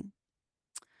exciting.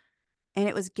 And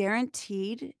it was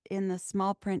guaranteed in the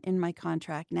small print in my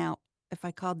contract. Now, if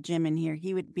I called Jim in here,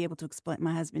 he would be able to explain.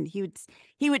 My husband, he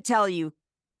would tell you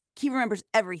he remembers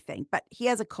everything, but he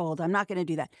has a cold. I'm not going to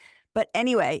do that. But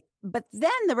anyway, but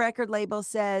then the record label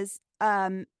says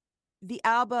the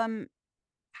album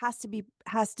has to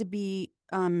be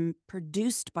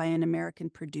produced by an American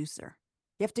producer.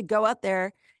 You have to go out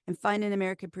there and find an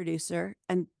American producer,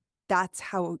 and that's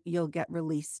how you'll get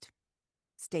released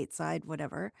stateside,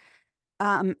 whatever.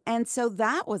 And so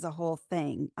that was a whole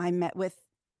thing. I met with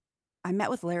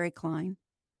Larry Klein,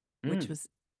 which Mm. was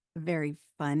very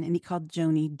fun, and he called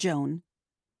Joni Joan.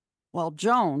 Well,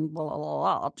 Joan, blah, blah,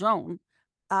 blah, blah, Joan.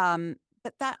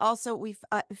 But that also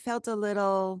I felt a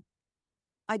little.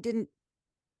 I didn't.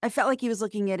 I felt like he was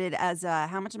looking at it as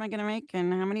how much am I going to make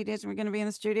and how many days am I going to be in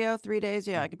the studio? 3 days?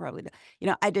 Yeah, I could probably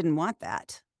do. I didn't want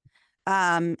that.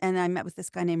 And I met with this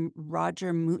guy named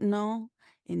Roger Moutinho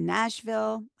in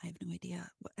Nashville. I have no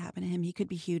idea what happened to him. He could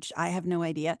be huge. I have no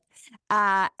idea.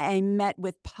 I met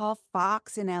with Paul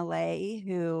Fox in LA,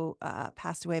 who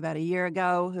passed away about a year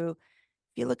ago, who,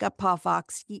 if you look up Paul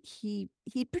Fox, he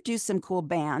produced some cool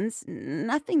bands.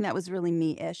 Nothing that was really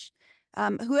me-ish.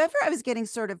 Whoever I was getting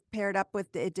sort of paired up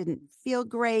with, it didn't feel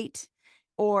great,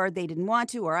 or they didn't want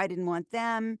to, or I didn't want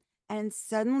them. And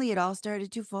suddenly it all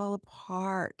started to fall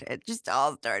apart. It just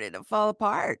all started to fall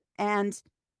apart. And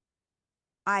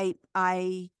I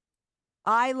I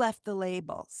I left the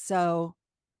label. So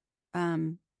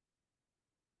um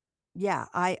yeah,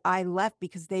 I left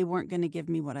because they weren't going to give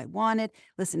me what I wanted.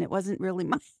 Listen, it wasn't really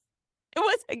my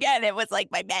it was like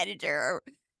my manager.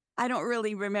 I don't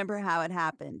really remember how it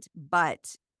happened,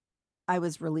 but I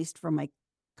was released from my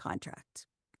contract.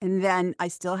 And then I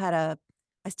still had a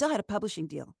publishing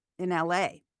deal in LA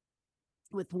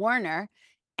with Warner,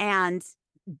 and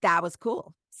that was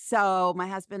cool. So my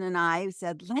husband and I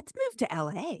said, let's move to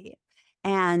LA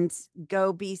and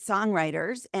go be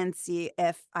songwriters and see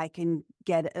if I can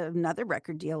get another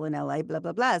record deal in LA, blah,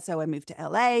 blah, blah. So I moved to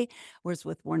LA, was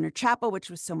with Warner Chappell,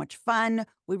 which was so much fun.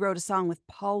 We wrote a song with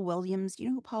Paul Williams. You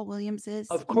know who Paul Williams is?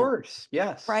 Of course,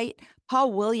 yes. Right?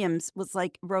 Paul Williams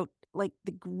wrote like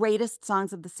the greatest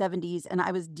songs of the 70s. And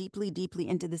I was deeply, deeply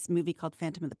into this movie called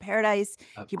Phantom of the Paradise.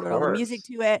 Of He wrote all the music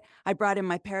course. to it. I brought him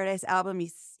my Paradise album.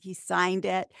 He signed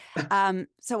it.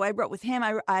 So I wrote with him.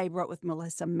 I wrote with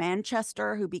Melissa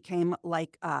Manchester, who became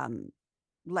like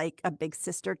a big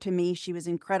sister to me. She was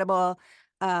incredible.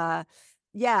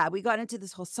 Yeah, we got into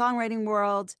this whole songwriting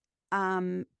world.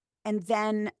 And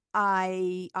then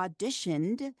I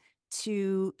auditioned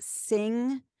to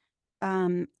sing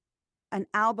an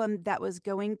album that was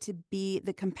going to be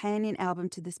the companion album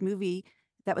to this movie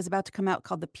that was about to come out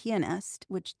called The Pianist,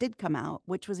 which did come out,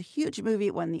 which was a huge movie.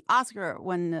 It won the Oscar, it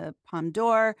won the Palme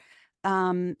d'Or.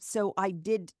 So I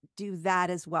did do that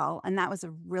as well, and that was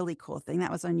a really cool thing.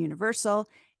 That was on Universal.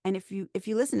 And if you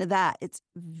listen to that,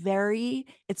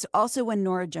 it's also when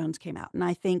Nora Jones came out, and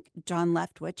I think John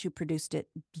Leftwich, who produced it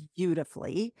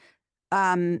beautifully,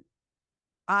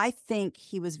 I think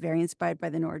he was very inspired by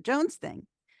the Nora Jones thing.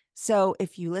 So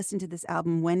if you listen to this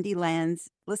album, Wendy Lands,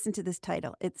 listen to this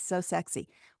title. It's so sexy.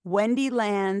 Wendy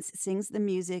Lands sings the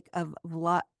music of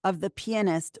the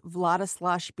pianist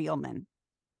Vladislav Spielman.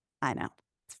 I know.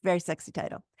 It's a very sexy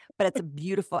title, but it's a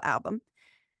beautiful album.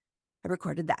 I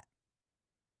recorded that.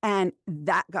 And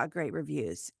that got great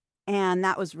reviews. And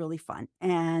that was really fun.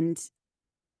 And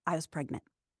I was pregnant.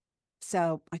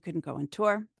 So I couldn't go on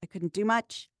tour. I couldn't do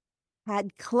much.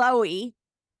 Had Chloe,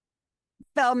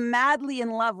 fell madly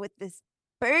in love with this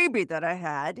baby that I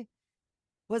had,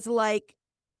 was like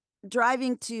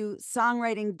driving to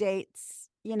songwriting dates,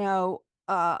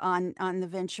 on the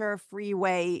Ventura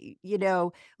Freeway,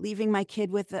 leaving my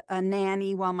kid with a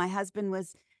nanny while my husband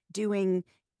was doing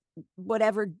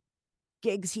whatever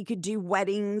gigs he could do,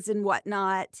 weddings and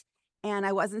whatnot. And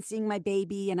I wasn't seeing my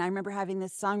baby. And I remember having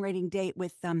this songwriting date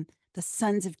with the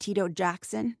sons of Tito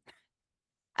Jackson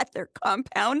at their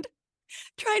compound,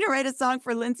 trying to write a song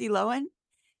for Lindsay Lohan.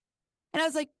 And I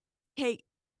was like, hey,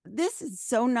 this is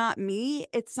so not me.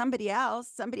 It's somebody else.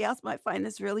 Somebody else might find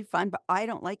this really fun, but I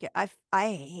don't like it. I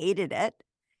hated it.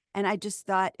 And I just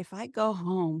thought, if I go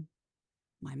home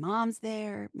my mom's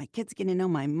there. My kids get to know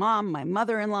my mom, my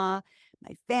mother-in-law,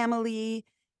 my family.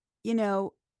 You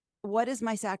know, what is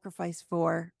my sacrifice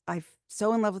for? I'm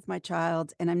so in love with my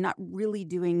child, and I'm not really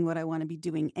doing what I want to be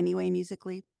doing anyway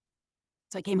musically.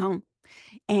 So I came home,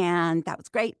 and that was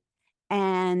great.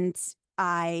 And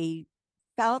I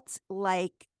felt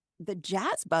like the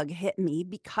jazz bug hit me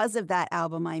because of that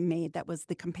album I made that was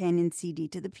the companion CD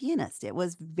to The Pianist. It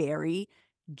was very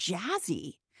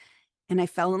jazzy. And I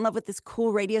fell in love with this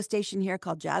cool radio station here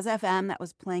called Jazz FM that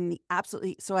was playing the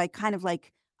absolutely. So I kind of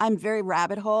like, I'm very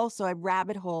rabbit hole. So I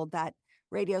rabbit holed that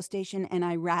radio station and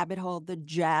I rabbit holed the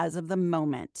jazz of the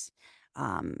moment,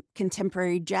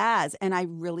 contemporary jazz. And I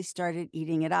really started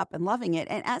eating it up and loving it.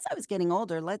 And as I was getting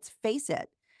older, let's face it,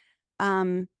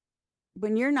 um,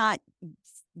 when you're not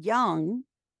young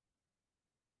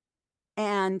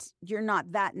and you're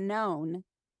not that known,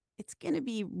 it's going to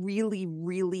be really,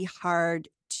 really hard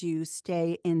to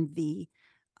stay in the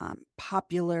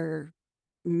popular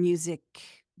music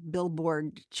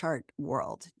Billboard chart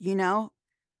world, you know?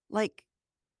 Like,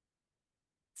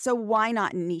 so why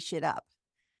not niche it up?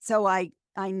 So I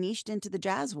niched into the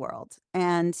jazz world,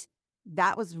 and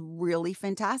that was really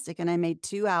fantastic. And I made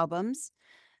 2 albums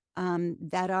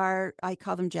that are, I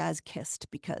call them jazz kissed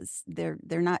because they're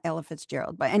not Ella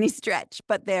Fitzgerald by any stretch,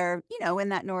 but they're, you know, in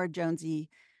that Nora Jonesy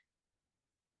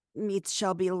meets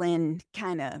Shelby Lynn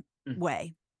kind of Mm.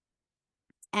 way.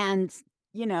 And,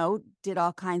 you know, did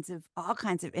all kinds of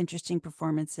interesting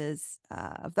performances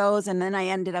of those. And then I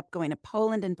ended up going to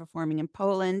Poland and performing in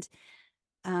Poland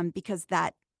because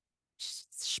that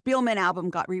Spielman album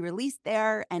got re-released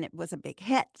there and it was a big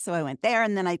hit. So I went there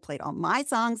and then I played all my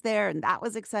songs there and that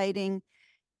was exciting.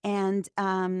 And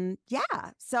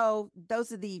yeah, so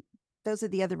those are the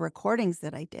other recordings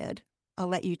that I did. I'll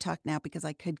let you talk now because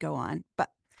I could go on, but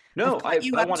I've No, caught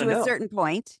you I up want to to a know. certain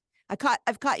point.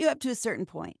 I've caught you up to a certain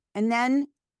point. And then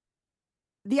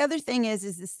the other thing is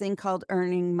this thing called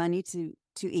earning money to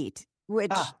eat,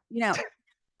 which, Ah, you know,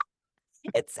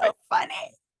 it's so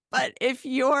funny. But if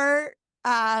you're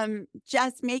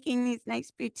just making these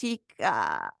nice boutique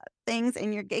things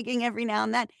and you're gigging every now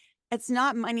and then, it's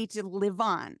not money to live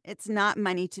on. It's not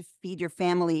money to feed your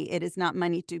family. It is not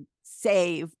money to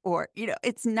save or, you know,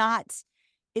 it's not,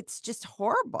 it's just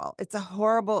horrible. It's a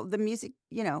horrible, the music,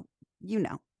 you know,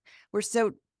 we're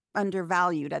so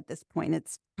undervalued at this point.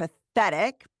 It's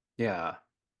pathetic. yeah.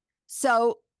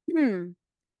 So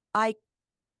I,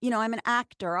 I'm an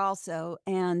actor also,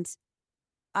 and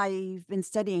I've been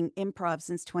studying improv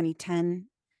since 2010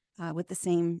 with the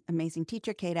same amazing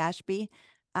teacher, Kate Ashby.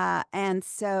 And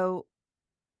so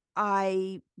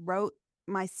I wrote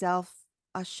myself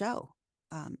a show.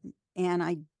 And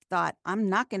I thought, I'm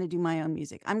not going to do my own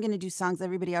music. I'm going to do songs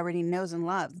everybody already knows and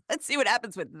loves. Let's see what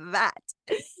happens with that.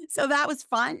 So that was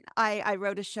fun. I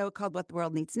wrote a show called What the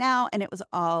World Needs Now, and it was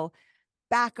all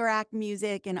Bacharach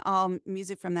music and all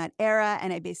music from that era.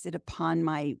 And I based it upon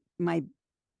my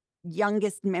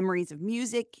youngest memories of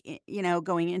music,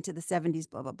 going into the 70s,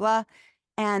 blah, blah, blah,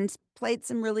 and played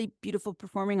some really beautiful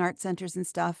performing arts centers and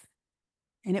stuff.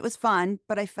 And it was fun,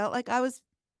 but I felt like I was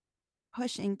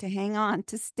pushing to hang on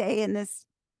to stay in this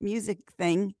music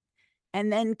thing.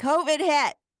 And then COVID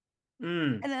hit.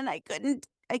 Mm. And then I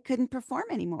couldn't perform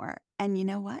anymore. And you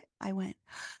know what? I went,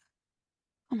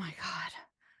 oh my God,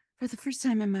 for the first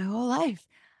time in my whole life,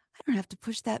 I don't have to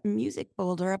push that music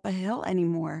boulder up a hill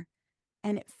anymore.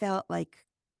 And it felt like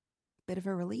a bit of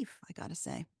a relief, I gotta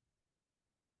say.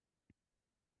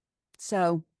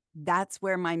 So that's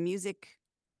where my music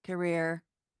career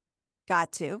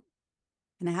got to.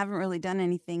 And I haven't really done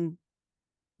anything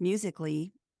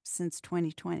musically since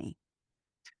 2020.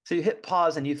 So you hit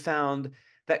pause and you found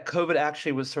that COVID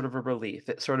actually was sort of a relief.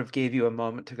 It sort of gave you a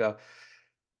moment to go,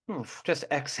 oof, just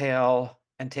exhale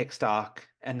and take stock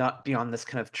and not be on this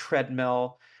kind of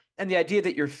treadmill. And the idea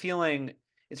that you're feeling,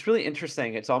 it's really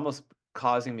interesting. It's almost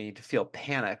causing me to feel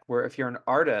panic, where if you're an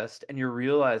artist and you're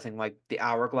realizing like the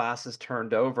hourglass is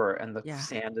turned over and the Yeah.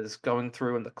 sand is going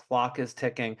through and the clock is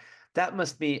ticking, that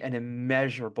must be an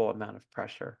immeasurable amount of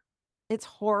pressure. It's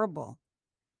horrible.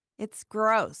 It's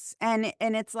gross. And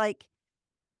it's like,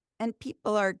 and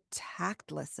people are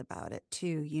tactless about it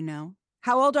too, you know.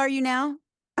 How old are you now?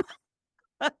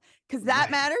 Because that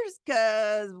Right. matters.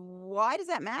 Because why does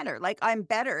that matter? Like, I'm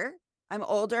better. I'm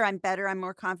older. I'm better. I'm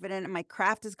more confident. And my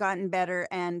craft has gotten better.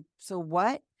 And so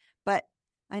what? But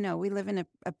I know we live in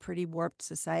a pretty warped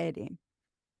society.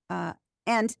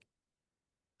 And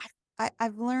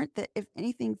I've learned that if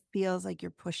anything feels like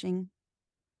you're pushing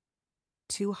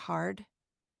too hard,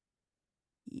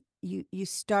 you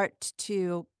start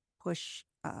to push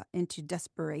into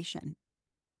desperation.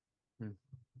 Hmm.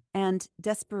 And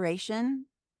desperation,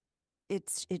 it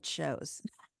shows.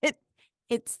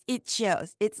 It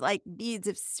shows. It's like beads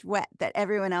of sweat that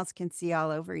everyone else can see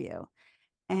all over you.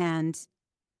 And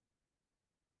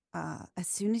as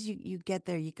soon as you get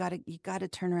there, you gotta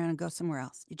turn around and go somewhere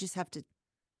else. You just have to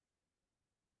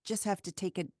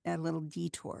take a little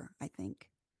detour, I think,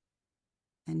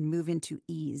 and move into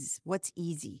ease. What's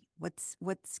easy? What's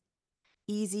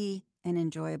easy and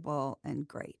enjoyable and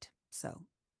great? So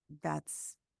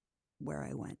that's where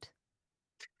I went.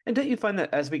 And don't you find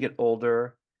that as we get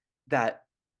older, that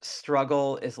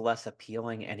struggle is less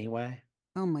appealing anyway?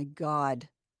 Oh my God.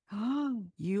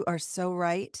 You are so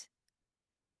right.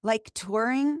 Like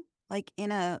touring, like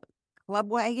in a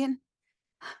club wagon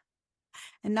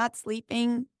and not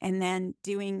sleeping, and then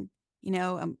doing,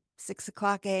 a 6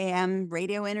 o'clock a.m.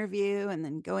 radio interview, and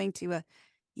then going to a,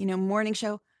 morning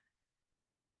show.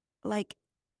 Like,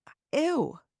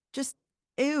 ew, just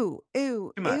ew,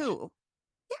 ew, Too much. ew.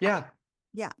 Yeah.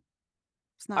 Yeah,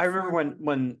 it's I not remember for me.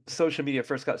 when social media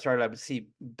first got started, I would see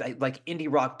like indie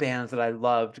rock bands that I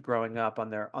loved growing up on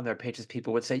their pages.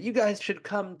 People would say, "You guys should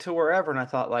come to wherever," and I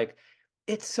thought like,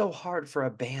 it's so hard for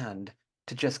a band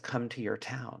to just come to your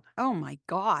town, Oh my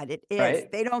God, it is.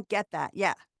 right? They don't get that.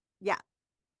 Yeah. Yeah.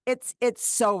 It's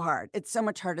so hard. It's so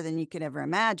much harder than you could ever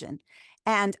imagine.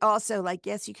 And also, like,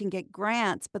 yes, you can get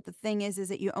grants, but the thing is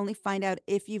that you only find out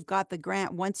if you've got the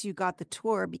grant once you got the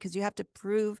tour, because you have to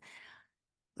prove,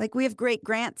 like, we have great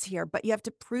grants here, but you have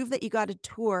to prove that you got a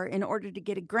tour in order to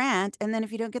get a grant. And then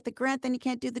if you don't get the grant, then you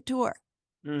can't do the tour.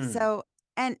 Mm. So,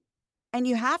 and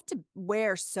you have to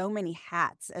wear so many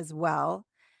hats as well.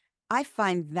 I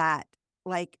find that,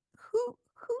 like, who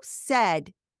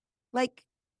said, like,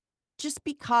 just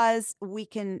because we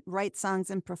can write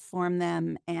songs and perform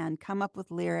them and come up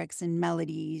with lyrics and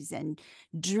melodies and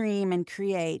dream and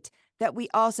create, that we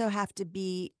also have to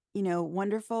be,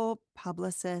 wonderful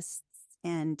publicists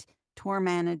and tour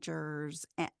managers,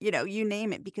 and, you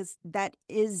name it, because that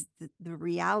is the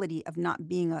reality of not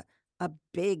being a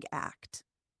big act.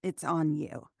 It's on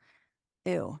you.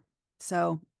 Ew.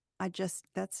 So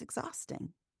that's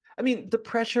exhausting. I mean, the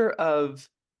pressure of,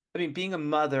 I mean, being a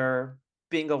mother,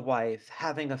 being a wife,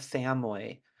 having a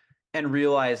family, and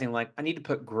realizing like I need to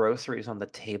put groceries on the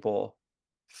table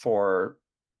for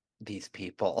these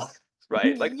people,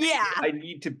 right? Like Yeah. I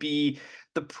need to be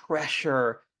the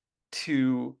pressure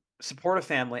to support a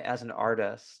family as an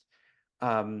artist.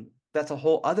 That's a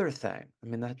whole other thing. I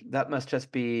mean, that must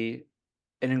just be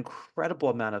an incredible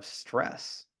amount of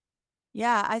stress.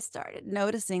 Yeah, I started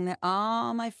noticing that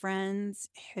all my friends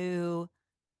who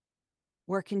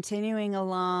were continuing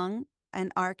along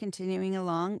and are continuing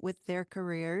along with their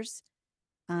careers,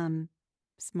 um,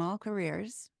 small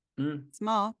careers, Mm,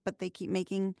 small, but they keep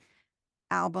making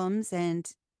albums, and,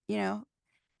 you know,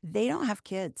 they don't have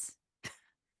kids.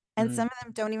 And mm. some of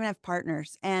them don't even have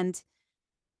partners. And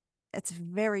it's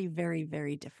very, very,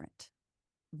 very different.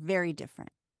 Very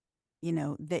different.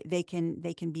 They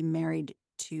can be married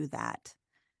to that.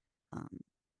 Um,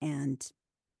 and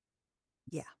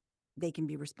yeah, they can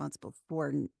be responsible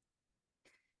for,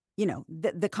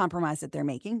 the compromise that they're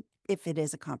making. If it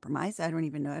is a compromise, I don't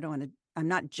even know. I'm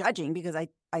not judging, because I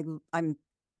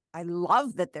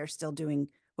love that they're still doing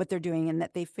what they're doing and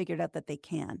that they figured out that they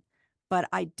can. But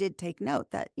I did take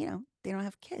note that, they don't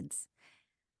have kids.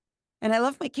 And I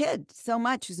love my kid so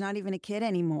much, who's not even a kid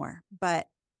anymore. But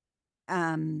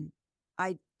um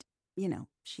I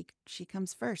she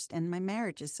comes first, and my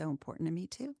marriage is so important to me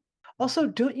too. Also,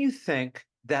 don't you think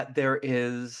that there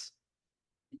is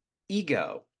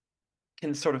ego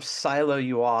can sort of silo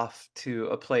you off to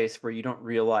a place where you don't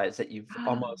realize that you've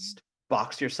almost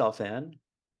boxed yourself in?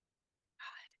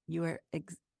 You are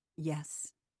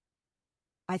yes.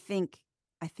 I think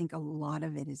I think a lot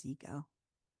of it is ego.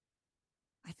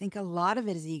 I think a lot of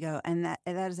it is ego, and that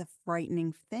is a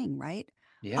frightening thing, right?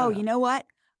 Oh, Yeah. you know what?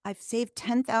 I've saved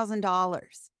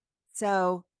 $10,000.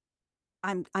 So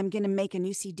I'm gonna make a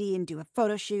new CD and do a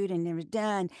photo shoot, and never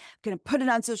done. I'm gonna put it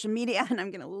on social media, and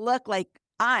I'm gonna look like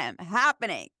I am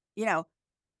happening.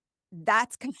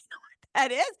 That's kind of what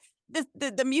that is.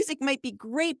 The music might be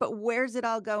great, but where's it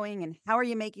all going, and how are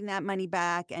you making that money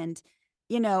back? And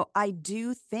I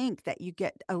do think that you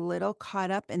get a little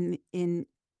caught up in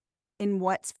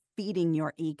what's feeding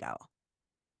your ego.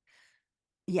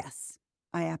 Yes,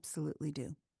 I absolutely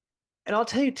do. And I'll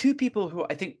tell you two people who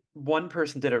I think one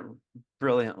person did it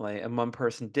brilliantly and one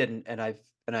person didn't,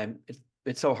 and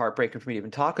it's so heartbreaking for me to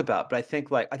even talk about. But I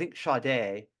think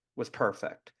Sade was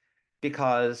perfect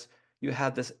because you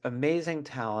have this amazing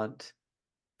talent.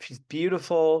 She's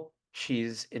beautiful,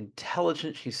 she's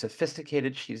intelligent, she's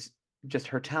sophisticated, she's just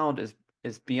her talent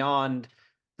is beyond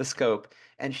the scope,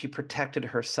 and she protected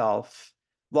herself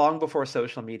long before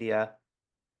social media.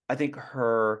 I think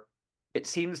it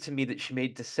seems to me that she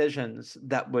made decisions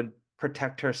that would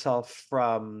protect herself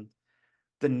from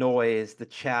the noise, the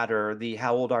chatter, the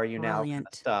how old are you now kind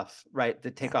of Brilliant. stuff, right?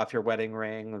 The Yeah. take off your wedding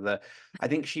ring, I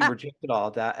think she rejected all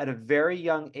of that at a very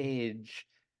young age.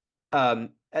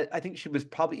 I think she was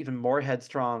probably even more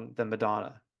headstrong than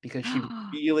Madonna because she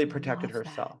really protected Love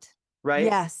herself, that. right?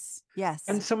 Yes.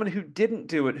 And Yes. someone who didn't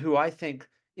do it, who I think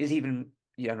is even,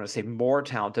 yeah, I'm going to say more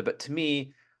talented, but to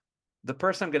me, the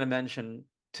person I'm going to mention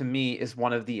to me is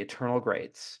one of the eternal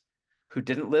greats who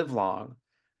didn't live long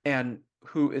and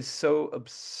who is so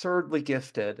absurdly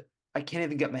gifted. I can't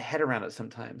even get my head around it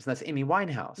sometimes. And that's Amy Yeah,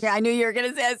 Winehouse, I knew you were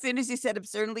gonna say as soon as you said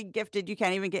absurdly gifted, you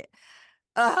can't even get.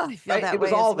 Oh, I feel right? that It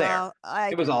was way as all there. well.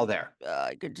 It was all there.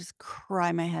 I could just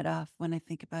cry my head off when I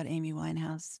think about Amy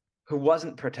Winehouse. Who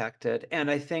wasn't protected. And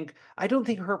I don't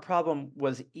think her problem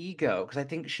was ego because I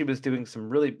think she was doing some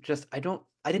really just, I didn't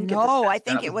get the No, I sense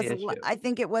think that it was the was. issue. I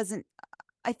think it wasn't.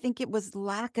 I think it was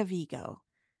lack of ego.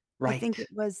 I think Right. it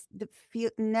was the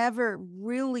feel never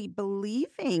really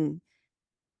believing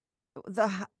the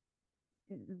hy-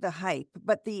 the hype,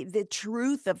 but the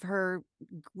truth of her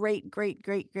great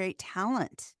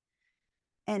talent,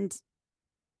 and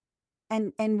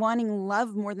and wanting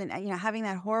love more than having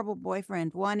that horrible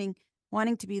boyfriend, wanting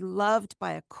to be loved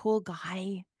by a cool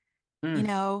guy, you Mm,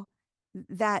 know,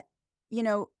 that you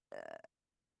know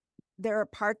there are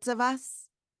parts of us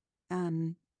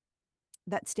um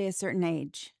that stay a certain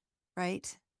age,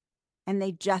 right? And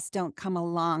they just don't come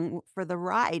along for the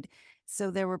ride.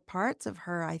 So there were parts of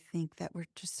her, I think, that were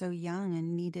just so young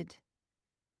and needed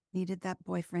that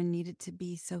boyfriend, needed to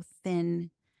be so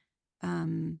thin.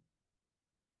 Um,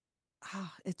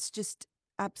 it's just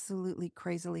absolutely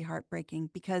crazily heartbreaking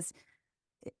because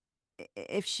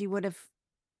if she would have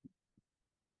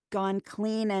gone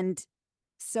clean and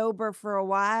sober for a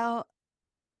while,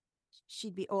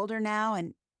 she'd be older now.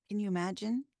 And can you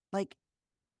imagine? Like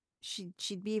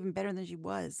she'd be even better than she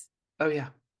was. oh yeah.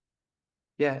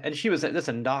 Yeah. And that's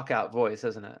a knockout voice,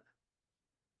 isn't it?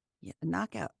 Yeah, a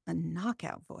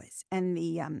knockout voice. And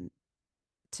the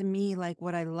to me, like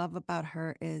what I love about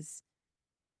her is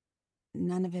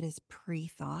none of it is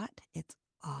pre-thought. It's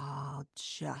all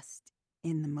just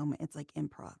in the moment. It's like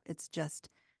improv. It's just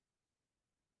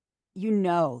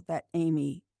that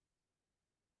Amy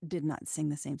did not sing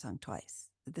the same song twice,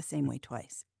 the same way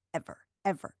twice, ever,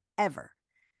 ever, ever.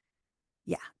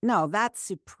 Yeah. No, that's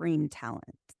supreme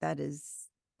talent. That's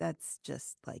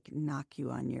just like knock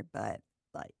you on your butt.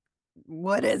 Like,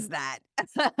 what is that?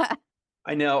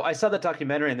 I know. I saw the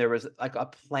documentary and there was like a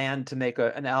plan to make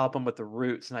an album with the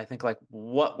Roots, and I think like,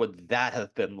 what would that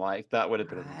have been like? That would have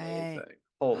been Right. amazing.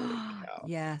 Holy cow.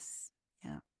 Yes.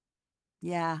 Yeah.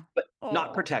 Yeah. But not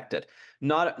Oh, protected.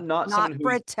 Not someone not who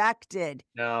protected.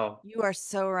 no, You are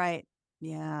so right.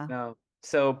 Yeah. no.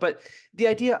 So, but the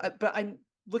idea, but I'm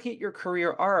looking at your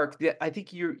career arc, I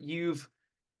think you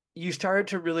started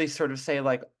to really sort of say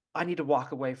like, I need to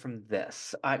walk away from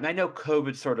this. I know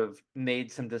COVID sort of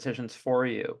made some decisions for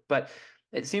you, but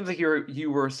it seems like you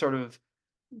were sort of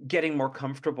getting more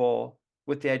comfortable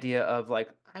with the idea of like,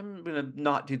 I'm gonna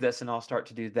not do this and I'll start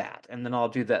to do that, and then I'll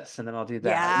do this and then I'll do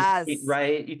that. Yes.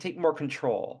 Right? You take more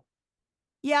control.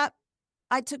 Yeah.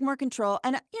 I took more control.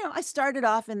 And, I started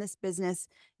off in this business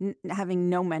having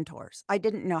no mentors. I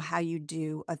didn't know how you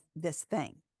do this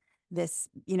thing,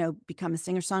 become a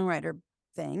singer songwriter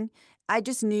thing. I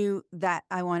just knew that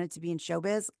I wanted to be in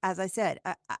showbiz. As I said,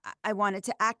 I wanted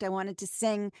to act, I wanted to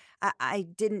sing. I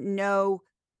didn't know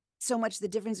so much the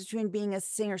difference between being a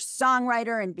singer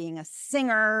songwriter and being a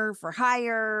singer for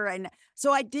hire. And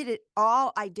so I did it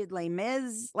all. I did Les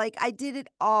Mis, like I did it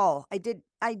all. I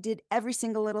did every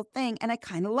single little thing. And I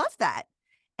kind of love that.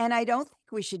 And I don't think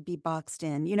we should be boxed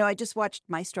in. I just watched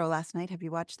Maestro last night. Have you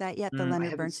watched that yet? The I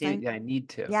Leonard haven't seen it Bernstein? yet. I need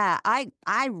to. Yeah,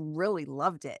 I really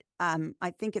loved it.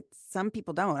 I think it's some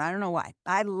people don't. I don't know why.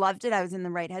 I loved it. I was in the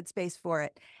right headspace for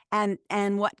it. And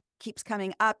what keeps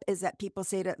coming up is that people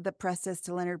say to the press says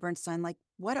to Leonard Bernstein, like,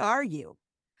 what are you?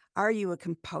 Are you a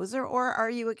composer or are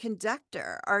you a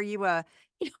conductor? Are you a,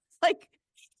 it's like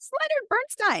it's Leonard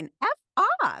Bernstein. F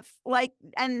off. Like,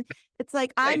 and it's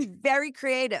like Right. I'm very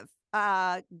creative.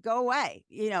 Go away.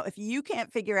 If you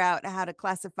can't figure out how to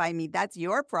classify me, that's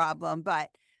your problem. But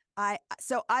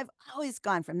so I've always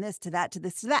gone from this to that to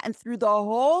this to that. And through the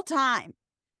whole time,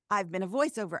 I've been a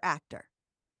voiceover actor.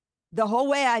 The whole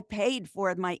way I paid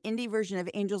for my indie version of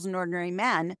Angels and Ordinary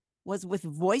Men was with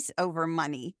voiceover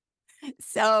money.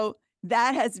 So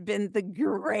that has been the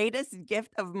greatest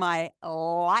gift of my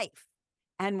life.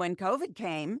 And when COVID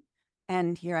came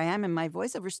And here I am in my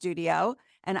voiceover studio,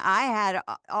 and I had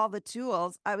all the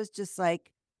tools. I was just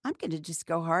like, I'm going to just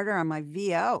go harder on my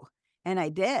VO. And I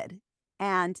did.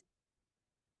 And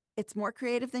it's more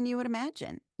creative than you would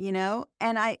imagine, you know?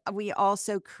 And we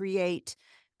also create,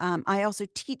 I also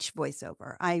teach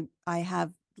voiceover. I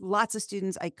have lots of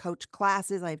students. I coach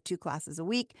classes. I have 2 classes a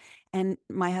week. And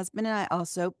my husband and I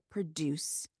also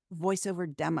produce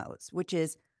voiceover demos, which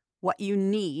is what you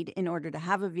need in order to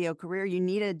have a VO career. You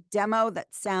need a demo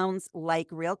that sounds like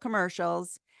real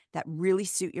commercials that really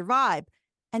suit your vibe.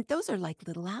 And those are like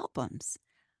little albums.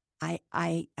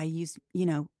 I use,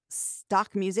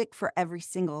 stock music for every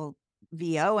single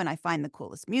VO, and I find the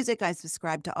coolest music. I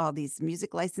subscribe to all these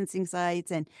music licensing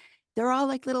sites, and they're all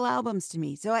like little albums to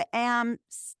me. So I am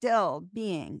still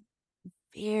being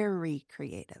very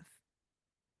creative.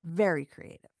 Very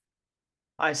creative.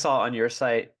 I saw on your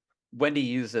site Wendy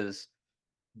uses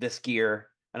this gear,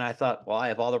 and I thought, well, I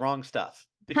have all the wrong stuff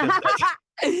because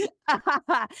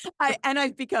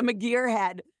I've become a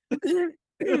gearhead,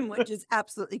 which is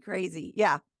absolutely crazy.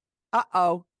 Yeah.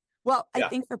 Uh-oh. Well, I yeah.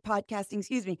 think for podcasting,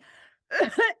 excuse me.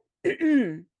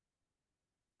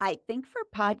 I think for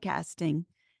podcasting,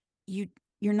 you're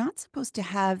not supposed to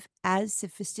have as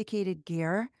sophisticated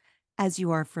gear as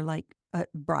you are for like a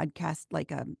broadcast,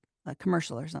 like a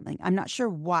commercial or something. I'm not sure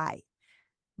why,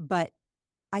 but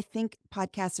I think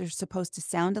podcasts are supposed to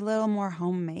sound a little more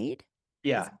homemade. Is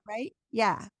Yeah. that right?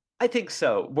 Yeah. I think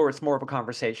so, where it's more of a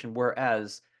conversation,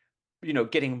 whereas,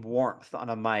 getting warmth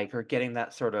on a mic or getting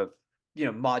that sort of,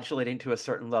 modulating to a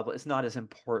certain level is not as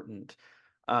important.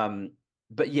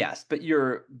 But yes, but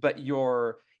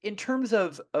your in terms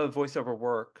of voiceover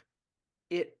work,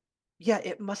 it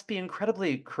must be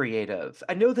incredibly creative.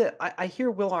 I know that I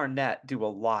hear Will Arnett do a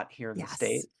lot here in the Yes,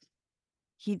 States.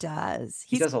 he does.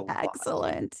 He He's does a lot.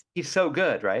 excellent. He's so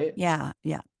good, right? Yeah,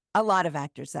 yeah. A lot of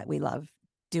actors that we love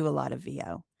do a lot of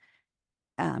VO.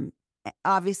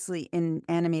 Obviously in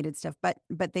animated stuff, but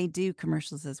they do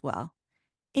commercials as well.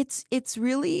 It's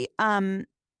really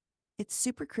it's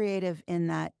super creative in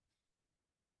that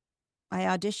I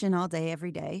audition all day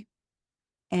every day,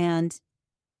 and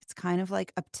it's kind of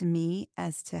like up to me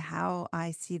as to how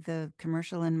I see the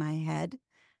commercial in my head,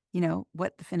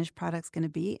 what the finished product's going to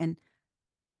be and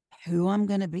who I'm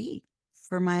going to be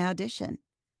for my audition,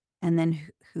 and then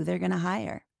who they're going to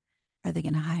hire. Are they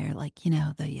going to hire like,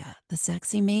 the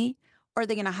sexy me? Or are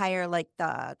they going to hire like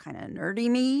the kind of nerdy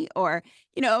me? Or,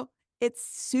 it's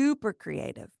super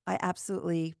creative. I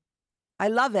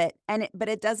love it. But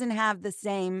it doesn't have the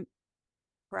same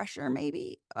pressure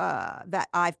maybe that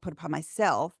I've put upon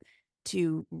myself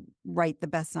to write the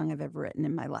best song I've ever written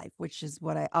in my life, which is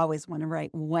what I always want to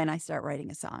write when I start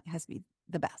writing a song. It has to be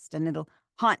the best, and it'll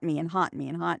haunt me and haunt me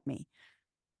and haunt me.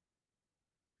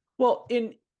 Well,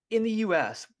 in the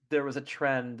US, there was a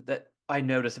trend that I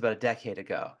noticed about a decade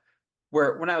ago,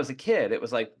 where when I was a kid, it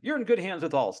was like, you're in good hands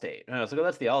with Allstate. And I was like, oh,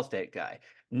 that's the Allstate guy.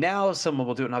 Now someone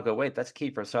will do it and I'll go, wait, that's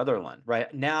Kiefer Sutherland,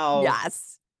 right? Now,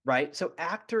 Yes. right? So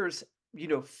actors,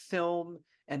 film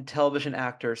and television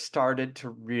actors started to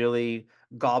really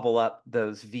gobble up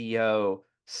those VO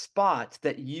spots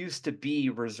that used to be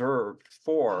reserved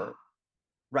for,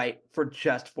 right, for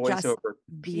just Just voiceover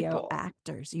VO people.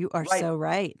 actors. You are Right. so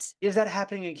right. Is that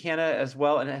happening in Canada as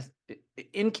well? And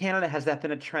in Canada, has that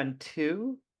been a trend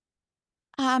too?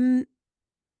 Um,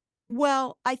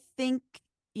 well, I think,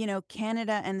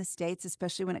 Canada and the States,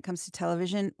 especially when it comes to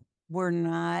television, we're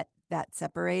not that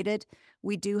separated.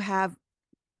 We do have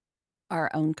our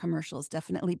own commercials,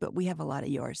 definitely, but we have a lot of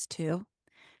yours too.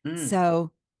 Mm.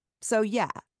 So, so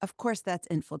yeah, of course that's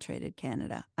infiltrated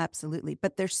Canada. Absolutely.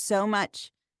 But there's so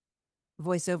much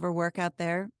voiceover work out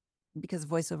there because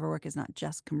voiceover work is not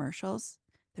just commercials.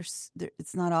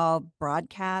 It's not all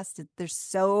broadcast. There's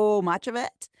so much of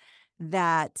it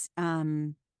that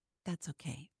that's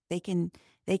okay. They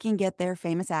can get their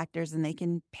famous actors and they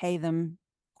can pay them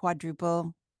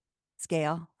quadruple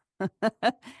scale,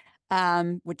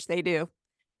 which they do.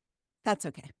 That's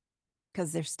okay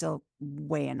because they're still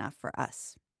way enough for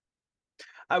us.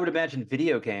 I would imagine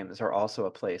video games are also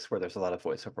a place where there's a lot of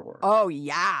voiceover work. Oh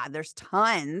yeah, there's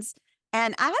tons.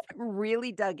 And I haven't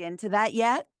really dug into that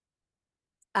yet.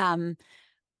 Um,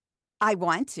 I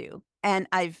want to. And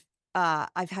I've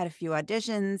had a few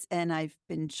auditions and I've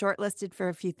been shortlisted for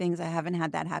a few things. I haven't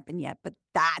had that happen yet, but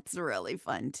that's really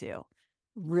fun too.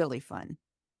 Really fun.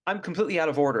 I'm completely out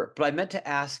of order, but I meant to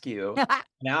ask you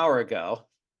an hour ago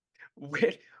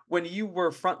when you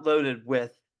were front loaded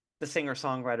with the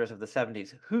singer-songwriters of the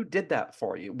 70s, who did that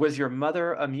for you? Was your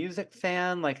mother a music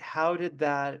fan? Like, how did you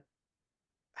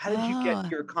get Oh,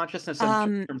 your consciousness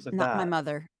in terms of not my that?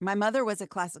 mother. My mother was a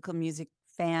classical music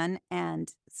fan,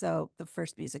 and so the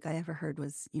first music I ever heard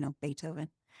was, Beethoven.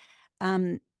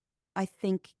 Um, I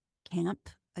think camp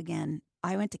again.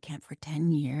 I went to camp for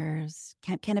 10 years.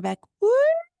 Camp Kennebec.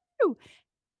 Woo!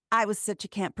 I was such a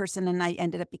camp person, and I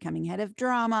ended up becoming head of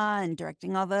drama and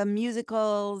directing all the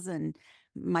musicals, and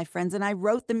my friends and I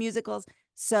wrote the musicals.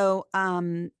 So,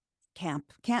 camp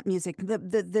music.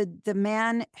 The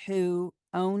man who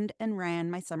owned and ran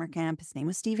my summer camp, his name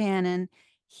was Steve Hannon.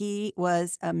 He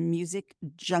was a music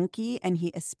junkie, and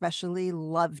he especially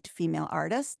loved female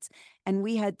artists. And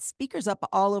we had speakers up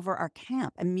all over our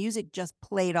camp, and music just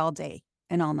played all day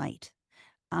and all night.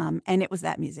 And it was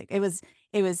that music. It was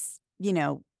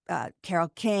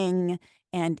Carole King,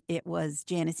 and it was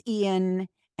Janis Ian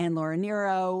and Laura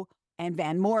Nyro and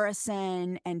Van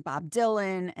Morrison and Bob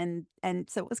Dylan, and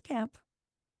so it was camp.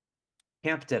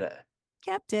 Camp did it.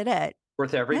 Camp did it.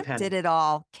 Worth every Camp penny. did it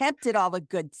all. Camp did all the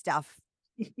good stuff.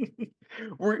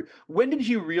 When did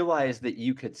you realize that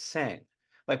you could sing?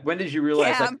 Like, when did you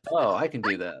realize, like, Camp. oh, I can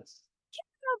do this?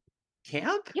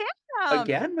 Camp? Camp.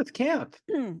 Again with camp?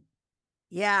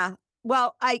 Yeah.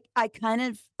 Well, I kind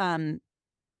of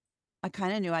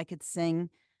knew I could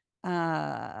sing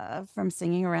from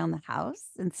singing around the house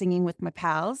and singing with my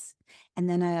pals. And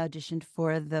then I auditioned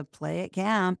for the play at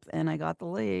camp, and I got the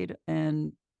lead,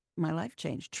 and my life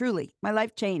changed. Truly, my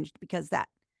life changed, because that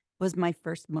was my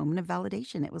first moment of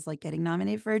validation. It was like getting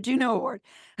nominated for a Juno Award.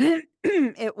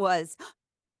 It was,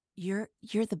 you're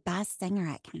the best singer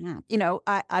at camp.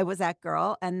 I was that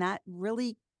girl, and that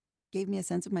really gave me a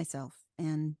sense of myself.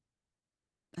 And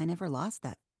I never lost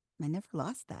that.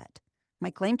 My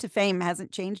claim to fame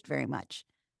hasn't changed very much.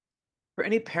 For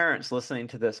any parents listening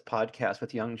to this podcast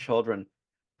with young children,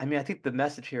 I mean, I think the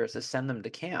message here is to send them to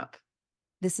camp.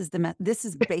 This is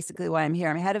basically why I'm here.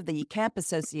 I'm head of the Camp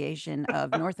Association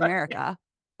of North America.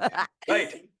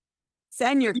 Right.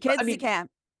 Send your Yeah, kids to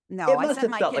camp. No, it I must sent have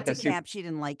my felt kid like to camp. She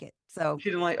didn't like it. So She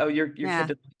didn't like, oh, your Yeah. kid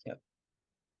didn't like camp.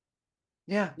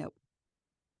 Yeah. Nope.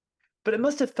 But it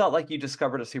must have felt like you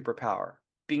discovered a superpower,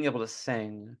 being able to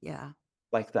sing Yeah.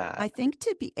 like that. I think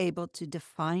to be able to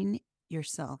define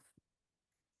yourself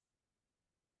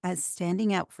as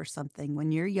standing out for something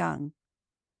when you're young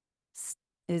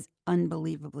is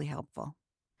unbelievably helpful,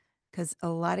 because a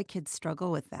lot of kids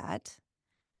struggle with that.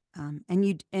 And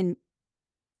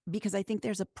because I think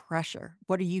there's a pressure.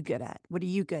 What are you good at? What are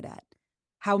you good at?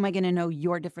 How am I going to know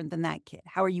you're different than that kid?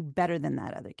 How are you better than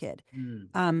that other kid?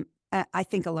 I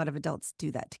think a lot of adults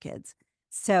do that to kids.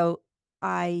 So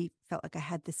I felt like I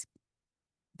had this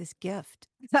gift.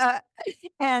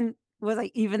 And was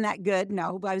I even that good?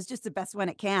 No, but I was just the best one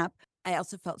at camp. I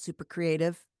also felt super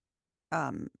creative.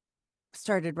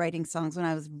 Started writing songs when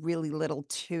I was really little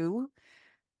too.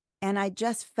 And I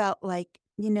just felt like,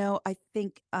 I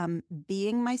think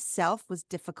being myself was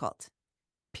difficult.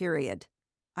 Period.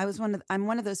 I'm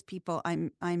one of those people.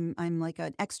 I'm like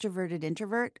an extroverted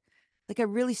introvert. Like, I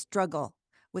really struggle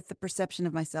with the perception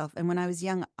of myself. And when I was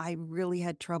young, I really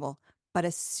had trouble. But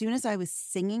as soon as I was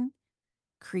singing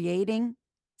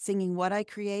what I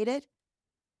created,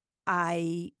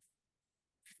 I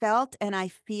felt and I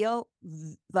feel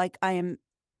like I am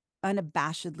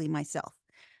unabashedly myself,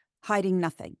 hiding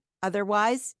nothing.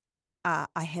 Otherwise,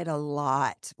 I hid a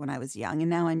lot when I was young, and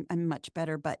now I'm much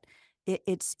better. But it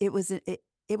was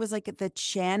like the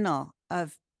channel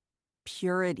of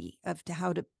purity, of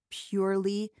how to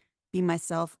purely be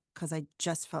myself, because I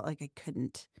just felt like I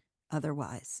couldn't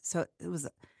otherwise. So it was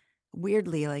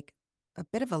weirdly like a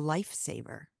bit of a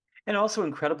lifesaver. And also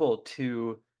incredible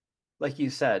to, like you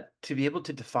said, to be able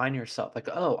to define yourself. Like,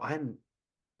 oh, I'm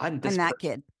this I'm that person.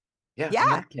 kid. Yeah, I'm Yeah.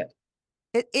 that kid.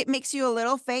 It makes you a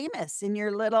little famous in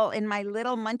my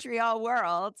little Montreal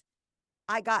world.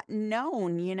 I got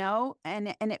known, and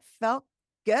it felt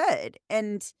good.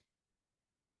 And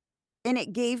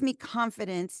it gave me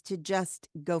confidence to just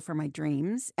go for my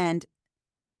dreams. And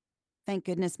thank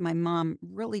goodness my mom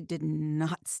really did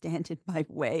not stand in my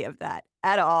way of that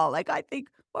at all. Like, I think,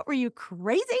 what were you,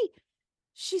 crazy?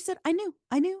 She said, I knew,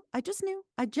 I just knew.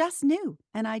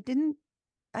 And I didn't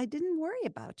worry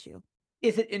about you.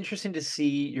 Is it interesting to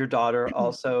see your daughter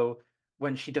also,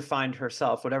 when she defined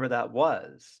herself, whatever that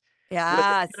was? Was it Yes.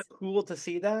 kind of cool to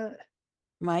see that?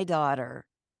 My daughter,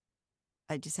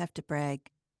 I just have to brag.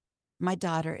 My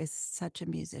daughter is such a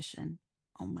musician.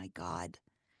 Oh my God.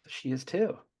 She is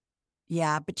too.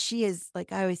 Yeah, but she is,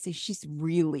 like I always say, she's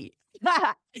really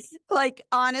like,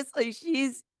 honestly,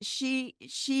 she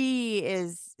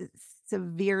is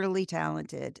severely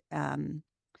talented.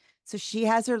 So she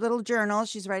has her little journal.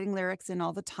 She's writing lyrics in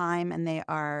all the time, and they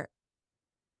are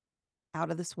out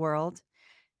of this world.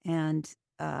 And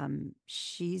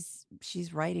she's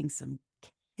writing some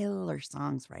killer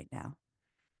songs right now.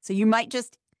 So you might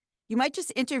just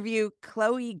interview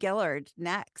Chloe Gillard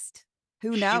next.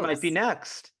 Who She might be knows?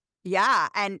 next. Yeah,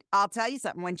 and I'll tell you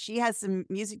something. When she has some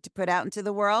music to put out into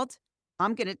the world,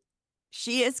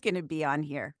 she is gonna be on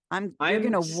here. You're I'm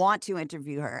gonna want to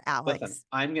interview her, Listen, Alex.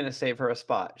 I'm gonna save her a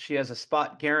spot. She has a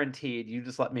spot guaranteed. You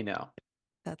just let me know.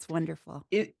 That's wonderful.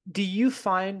 Do you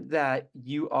find that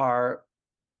you are,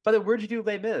 by the way, where'd you do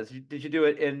Les Mis? Did you do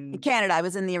it In in, Canada, I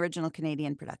was in the original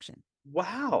Canadian production.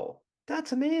 wow,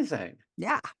 that's amazing.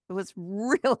 Yeah, it was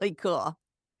really cool.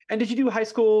 And did you do high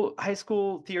school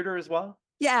theater as well?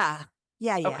 Yeah.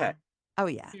 Yeah, Okay. yeah. Oh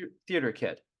yeah. Theater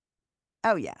kid.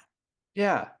 Oh yeah.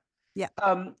 Yeah. Yeah.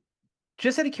 Um,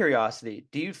 just out of curiosity,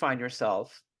 do you find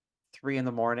yourself 3 in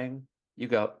the morning, you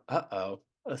go, uh-oh,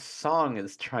 a song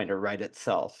is trying to write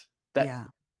itself. Yeah.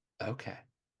 Okay.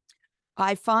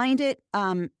 I find it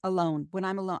alone. When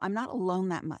I'm alone, I'm not alone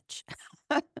that much.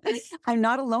 I'm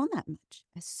not alone that much.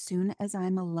 As soon as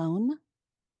I'm alone,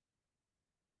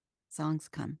 songs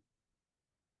come.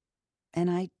 And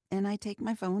I take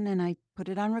my phone and I put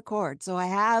it on record. So I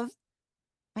have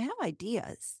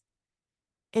ideas.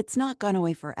 It's not gone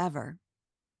away forever.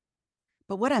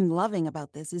 But what I'm loving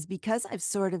about this is because I've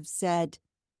sort of said,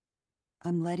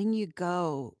 I'm letting you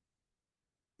go,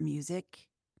 music.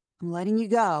 I'm letting you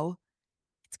go.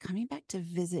 It's coming back to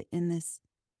visit in this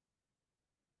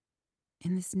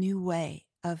new way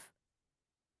of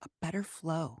a better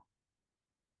flow.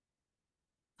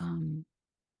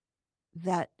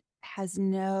 That has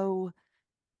no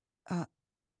uh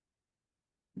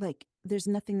like there's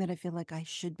nothing that I feel like I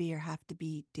should be or have to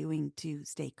be doing to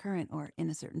stay current or in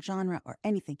a certain genre or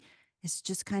anything. It's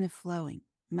just kind of flowing.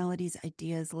 Melodies,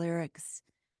 ideas, lyrics.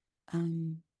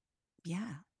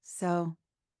 Yeah. So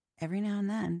every now and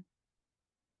then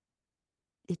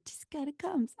it just kind of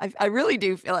comes. I really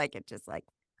do feel like it just like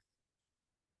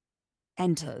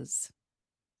enters.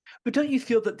 But don't you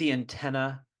feel that the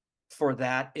antenna for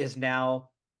that is now,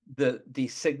 the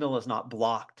signal is not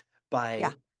blocked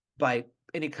Yeah. by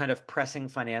any kind of pressing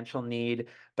financial need,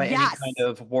 by any kind Yes.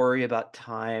 of worry about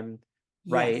time,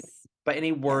 right? Yes. By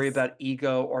any worry Yes. about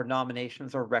ego or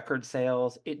nominations or record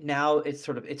sales.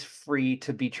 It's free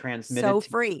to be So transmitted to.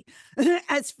 free.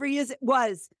 As free as it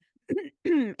was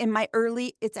in my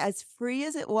early, it's as free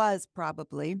as it was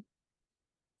probably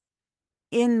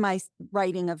in my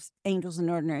writing of Angels and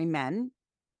Ordinary Men,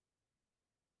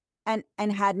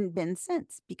 and hadn't been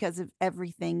since because of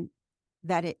everything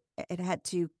that it had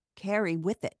to carry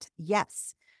with it.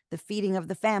 Yes, the feeding of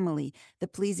the family, the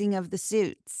pleasing of the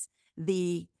suits,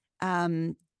 the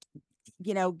um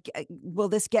will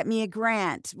this get me a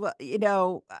grant? Well,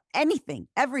 anything,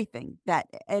 everything that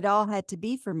it all had to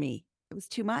be for me. It was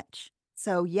too much.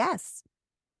 So yes,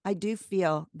 I do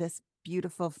feel this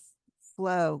beautiful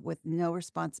flow with no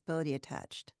responsibility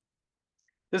attached.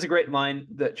 There's a great line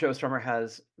that Joe Strummer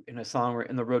has in a song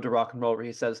In the Road to Rock and Roll where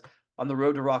he says, on the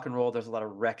road to rock and roll, there's a lot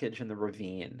of wreckage in the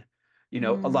ravine.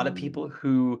 A lot of Mm, people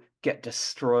who get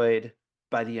destroyed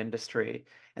by the industry.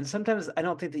 And sometimes I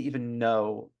don't think they even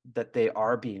know that they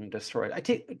are being destroyed. I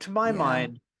take, to my yeah.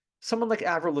 mind, someone like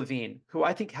Avril Lavigne, who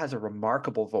I think has a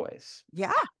remarkable voice,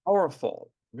 Yeah.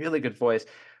 powerful, really good voice.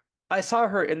 I saw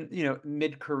her in,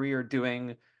 mid-career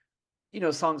doing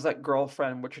songs like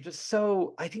Girlfriend, which are just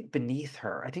so, I think, beneath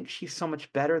her. I think she's so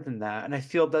much better than that. And I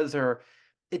feel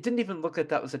it didn't even look like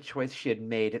that was a choice she had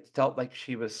made. It felt like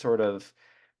she was sort of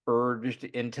urged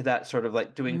into that, sort of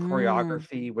like doing Mm.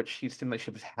 choreography, which she seemed like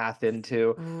she was half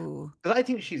into. Ooh. Because I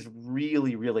think she's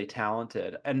really, really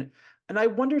talented. And I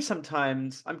wonder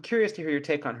sometimes, I'm curious to hear your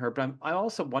take on her, but I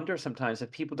also wonder sometimes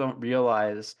if people don't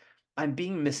realize I'm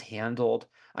being mishandled,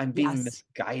 I'm being Yes.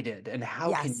 misguided, and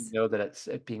how can you Yes. know that it's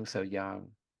it being so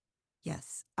young?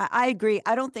 Yes. I agree.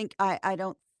 I don't think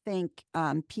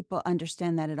people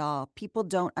understand that at all. People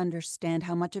don't understand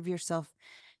how much of yourself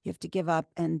you have to give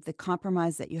up and the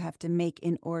compromise that you have to make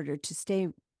in order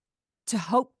to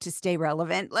hope to stay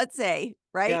relevant, let's say,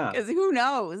 right? Yeah. Because who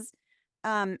knows?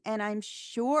 And I'm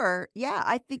sure, yeah,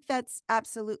 I think that's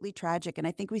absolutely tragic. And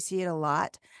I think we see it a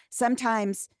lot.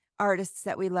 Sometimes artists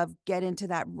that we love get into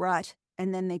that rut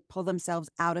and then they pull themselves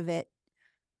out of it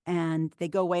and they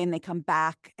go away and they come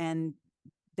back and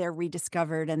they're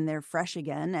rediscovered and they're fresh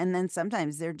again. And then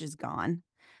sometimes they're just gone.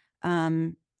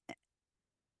 Um,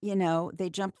 they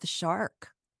jump the shark,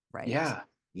 right? Yeah.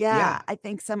 Yeah, Yeah. I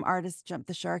think some artists jump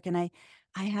the shark, and I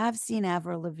have seen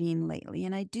Avril Lavigne lately,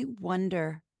 and I do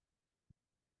wonder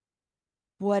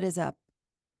what is up.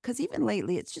 Because even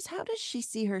lately, it's just how does she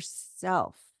see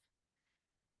herself?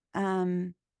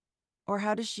 Um, or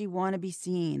how does she want to be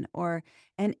seen? Or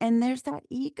and there's that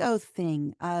ego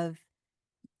thing of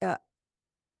uh,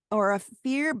 or a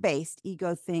fear-based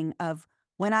ego thing of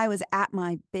when I was at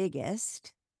my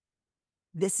biggest,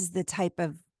 this is the type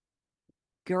of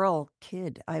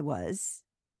kid I was.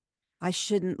 I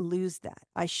shouldn't lose that.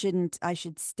 I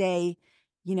should stay,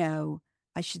 you know,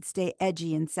 I should stay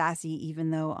edgy and sassy,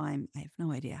 even though I have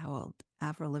no idea how old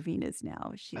Avril Lavigne is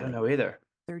now. Is she I don't like know either.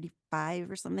 35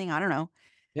 or something? I don't know.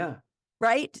 Yeah.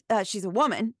 Right? She's a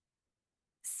woman.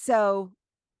 So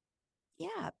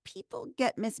yeah, people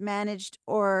get mismanaged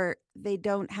or they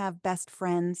don't have best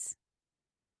friends.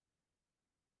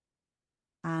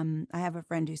 I have a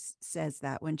friend who says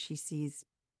that when she sees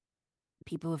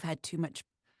people who've had too much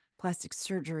plastic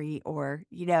surgery or,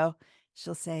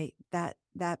 she'll say that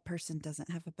person doesn't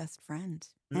have a best friend.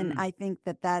 And Mm. I think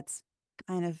that that's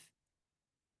kind of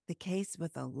the case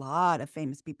with a lot of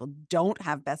famous people don't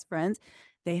have best friends.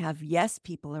 They have yes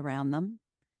people around them.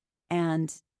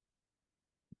 And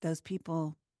those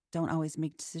people don't always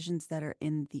make decisions that are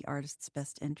in the artist's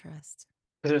best interest.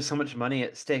 Because there's so much money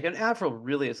at stake. And Avril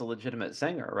really is a legitimate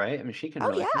singer, right? I mean, she can Oh,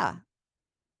 really yeah, sing.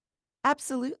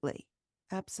 absolutely.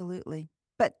 Absolutely.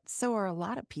 But so are a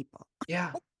lot of people.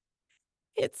 Yeah.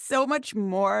 It's so much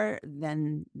more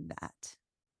than that.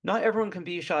 Not everyone can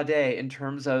be Sade in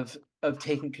terms of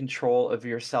taking control of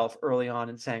yourself early on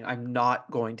and saying, I'm not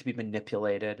going to be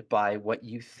manipulated by what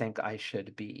you think I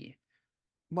should be.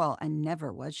 Well, and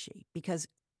never was she, because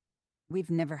we've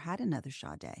never had another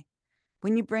Sade.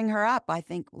 When you bring her up, I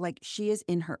think like she is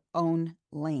in her own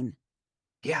lane.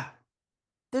 Yeah,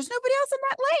 There's nobody else in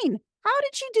that lane. How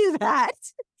did she do that?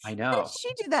 I How did know.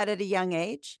 she do that at a young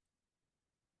age?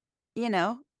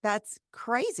 That's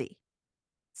crazy.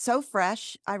 So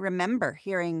fresh. I remember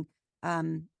hearing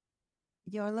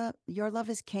Your Love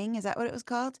is King. Is that what it was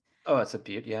called? Oh, it's a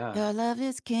beaut. Yeah. Your love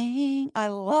is king. I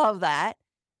love that.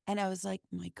 And I was like,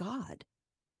 my God,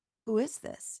 who is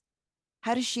this?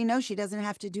 How does she know she doesn't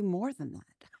have to do more than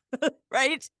that?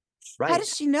 Right? How does Right.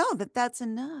 she know that that's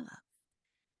enough?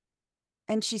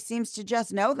 And she seems to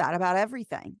just know that about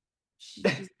everything. She's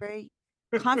a very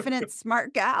confident,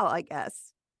 smart gal, I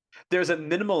guess. There's a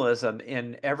minimalism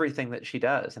in everything that she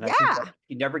does. And I think that Yeah.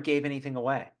 she never gave anything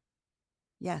away.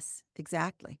 Yes,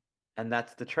 exactly. And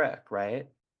that's the trick, right?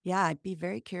 Yeah, I'd be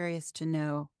very curious to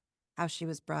know how she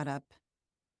was brought up,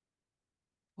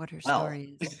 what her Well,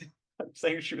 story is. I'm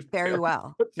saying she was Very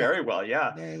well. Yes, very well,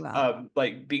 yeah. very well.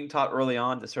 Like being taught early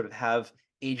on to sort of have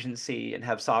agency and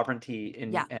have sovereignty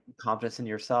Yeah. and confidence in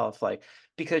yourself, like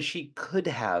because she could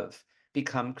have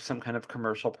become some kind of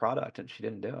commercial product and she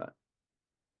didn't do it.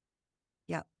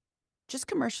 Yeah. Just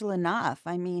commercial enough.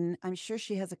 I mean, I'm sure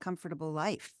she has a comfortable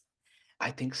life.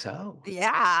 I think so.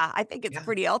 Yeah, I think it's Yeah,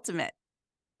 pretty ultimate.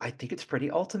 I think it's pretty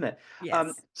ultimate.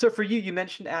 Yes. So for you, you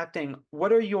mentioned acting.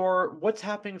 What's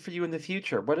happening for you in the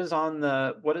future? What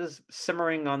is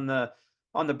simmering on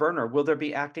the burner? Will there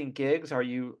be acting gigs? Are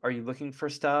you looking for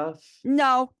stuff?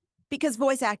 No, because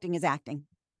voice acting is acting.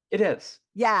 It is.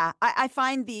 Yeah, I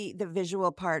find the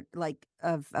visual part like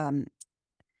of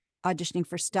auditioning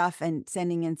for stuff and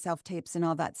sending in self tapes and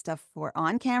all that stuff for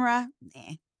on camera.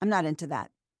 I'm not into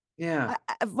that. Yeah.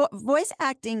 Voice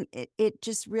acting, it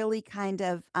just really kind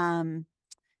of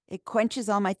it quenches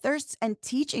all my thirsts. And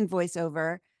teaching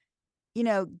voiceover,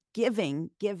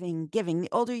 giving. The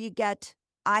older you get,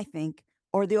 I think,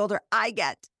 or the older I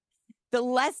get, the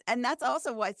less. And that's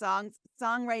also why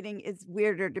songwriting is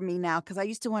weirder to me now, because I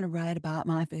used to want to write about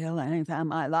my feelings and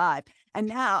my life, and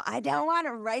now I don't want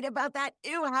to write about that.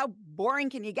 Ew, how boring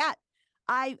can you get?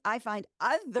 I find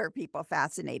other people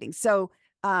fascinating. So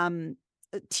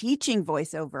teaching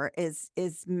voiceover is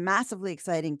massively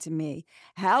exciting to me.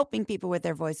 Helping people with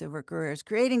their voiceover careers,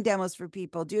 creating demos for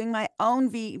people, doing my own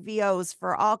VOs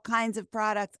for all kinds of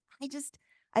products.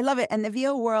 I love it. And the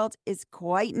VO world is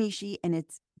quite nichey, and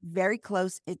it's very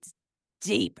close. It's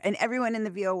deep. And everyone in the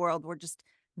VO world, we're just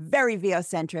very VO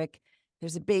centric.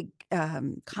 There's a big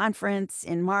conference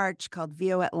in March called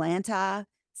VO Atlanta.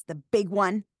 It's the big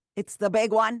one.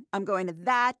 I'm going to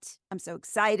that. I'm so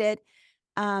excited.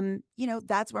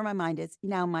 That's where my mind is.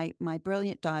 Now, my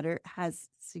brilliant daughter has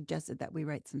suggested that we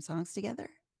write some songs together.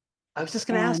 I was just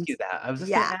going to ask And you that. I was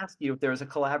just going yeah, to ask you if there was a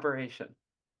collaboration.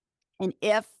 and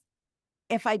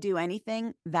if I do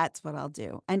anything, that's what I'll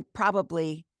do. And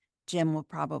probably Jim will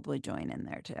probably join in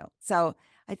there too. So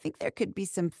I think there could be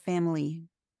some family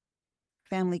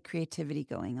creativity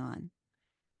going on.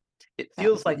 It That would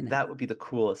feels be like the nice. that would be the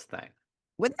coolest thing.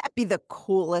 Wouldn't that be the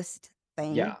coolest Yeah.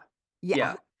 thing? Yeah,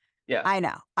 Yeah. Yeah. I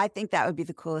know. I think that would be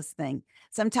the coolest thing.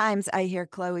 Sometimes I hear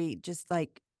Chloe just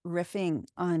like riffing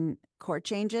on chord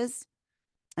changes,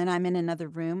 and I'm in another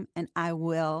room, and I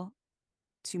will,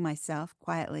 to myself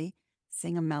quietly,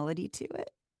 sing a melody to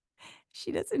it.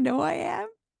 She doesn't know I am.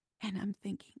 And I'm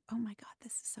thinking, oh my God,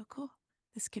 this is so cool.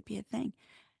 This could be a thing.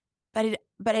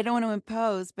 But I don't want to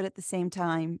impose, but at the same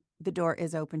time, the door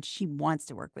is open. She wants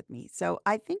to work with me. So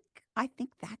I think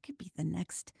that could be the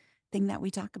next thing that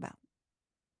we talk about.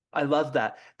 I love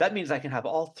that. That means I can have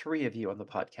all three of you on the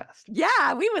podcast.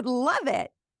 Yeah, we would love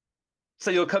it.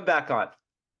 So you'll come back on.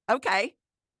 Okay.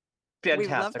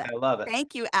 Fantastic. I love it.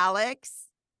 Thank you, Alex.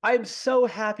 I am so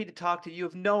happy to talk to you. You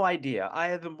have no idea. I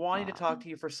have been wanting to talk to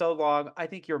you for so long. I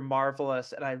think you're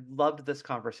marvelous, and I loved this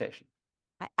conversation.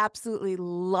 I absolutely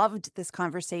loved this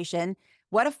conversation.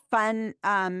 What a fun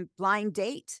blind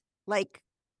date. Like,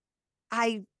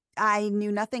 I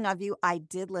knew nothing of you. I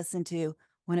did listen to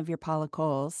one of your Paula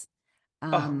Coles.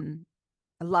 I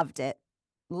loved it.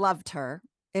 Loved her.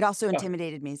 It also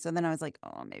intimidated me. So then I was like,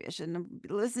 oh, maybe I shouldn't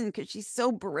have listened because she's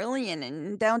so brilliant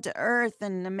and down to earth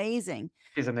and amazing.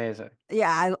 She's amazing.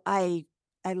 Yeah, I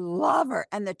love her.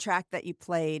 And the track that you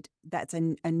played, that's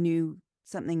a new,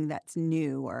 something that's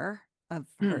newer of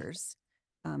hers,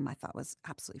 I thought was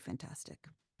absolutely fantastic.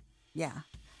 Yeah.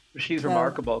 She's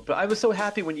remarkable. But I was so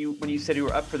happy when you said you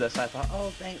were up for this. I thought,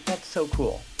 oh, that's so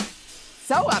cool.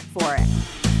 So up for it.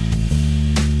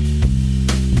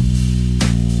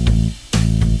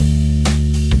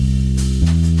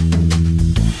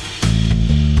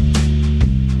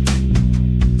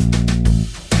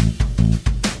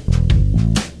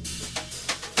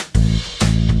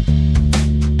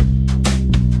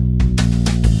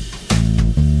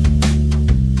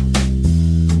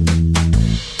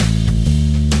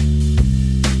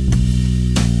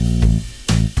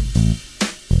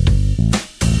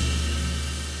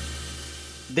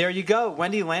 There you go.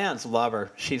 Wendy Lands. Love her.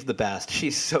 She's the best.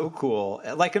 She's so cool.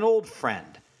 Like an old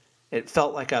friend. It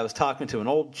felt like I was talking to an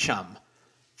old chum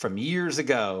from years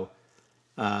ago.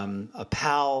 A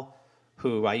pal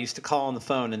who I used to call on the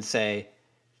phone and say,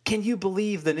 can you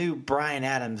believe the new Bryan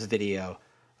Adams video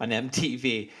on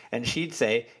MTV? And she'd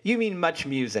say, you mean Much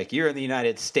Music. You're in the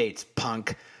United States,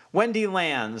 punk. Wendy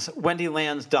Lands.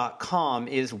 WendyLands.com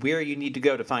is where you need to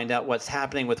go to find out what's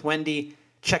happening with Wendy.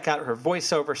 Check out her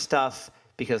voiceover stuff.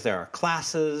 Because there are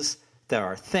classes, there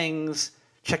are things.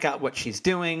 Check out what she's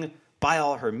doing. Buy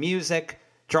all her music.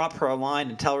 Drop her a line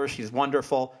and tell her she's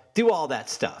wonderful. Do all that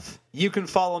stuff. You can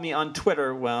follow me on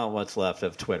Twitter. Well, what's left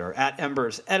of Twitter. At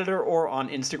Embers Editor or on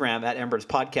Instagram at Embers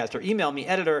Podcast. Or email me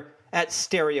editor at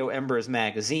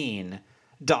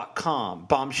StereoEmbersMagazine.com.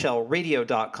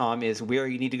 BombshellRadio.com is where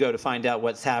you need to go to find out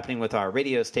what's happening with our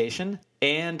radio station.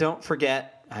 And don't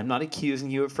forget, I'm not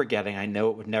accusing you of forgetting. I know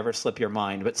it would never slip your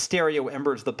mind. But Stereo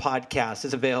Embers, the podcast,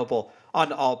 is available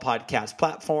on all podcast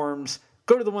platforms.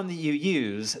 Go to the one that you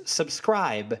use,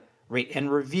 subscribe, rate,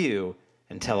 and review,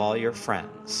 and tell all your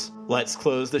friends. Let's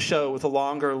close the show with a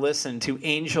longer listen to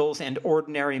Angels and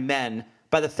Ordinary Men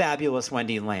by the fabulous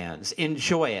Wendy Lands.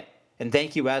 Enjoy it, and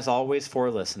thank you as always for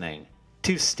listening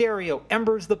to Stereo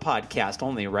Embers, the podcast,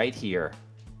 only right here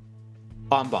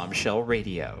on Bombshell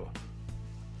Radio.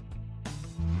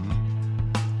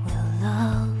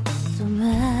 Love to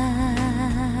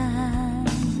man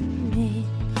me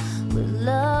with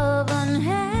love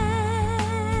unhand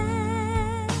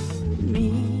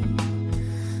me.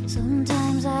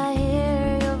 Sometimes I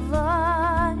hear your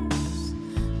voice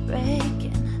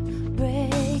breaking.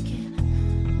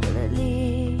 Will it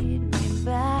lead me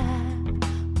back?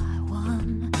 I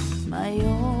won my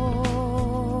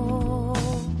own.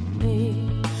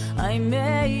 I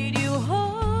made you whole.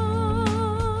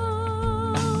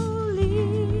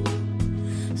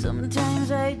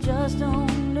 Sometimes I just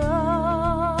don't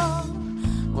know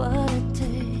what it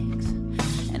takes,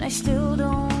 and I still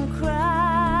don't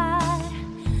cry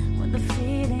when the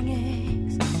feeling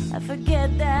aches. I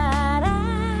forget that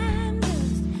I'm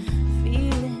just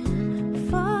feeling,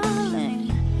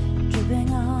 falling, dripping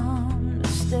on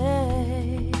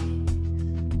mistakes.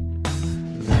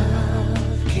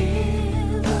 Love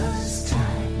give us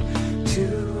time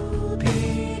to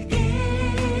begin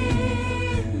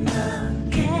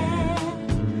again,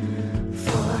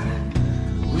 for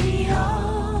we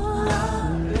all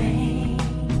are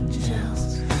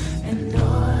angels and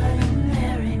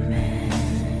ordinary men.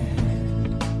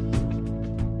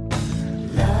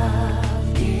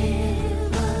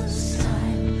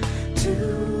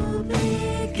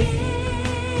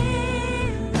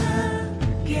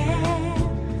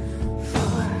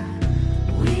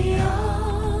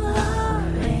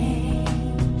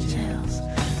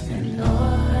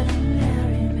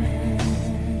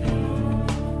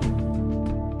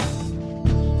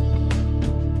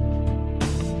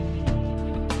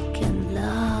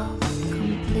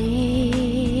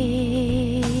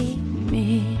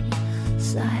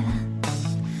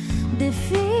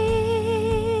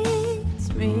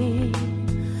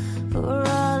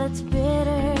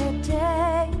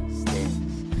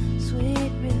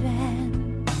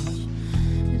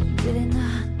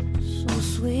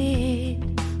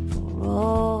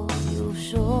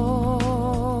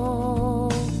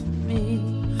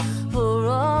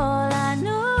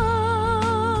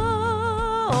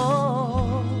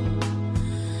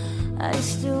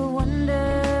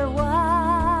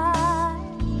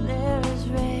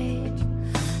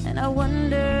 I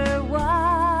wonder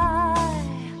why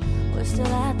we're still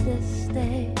at this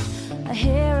stage. A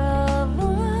hero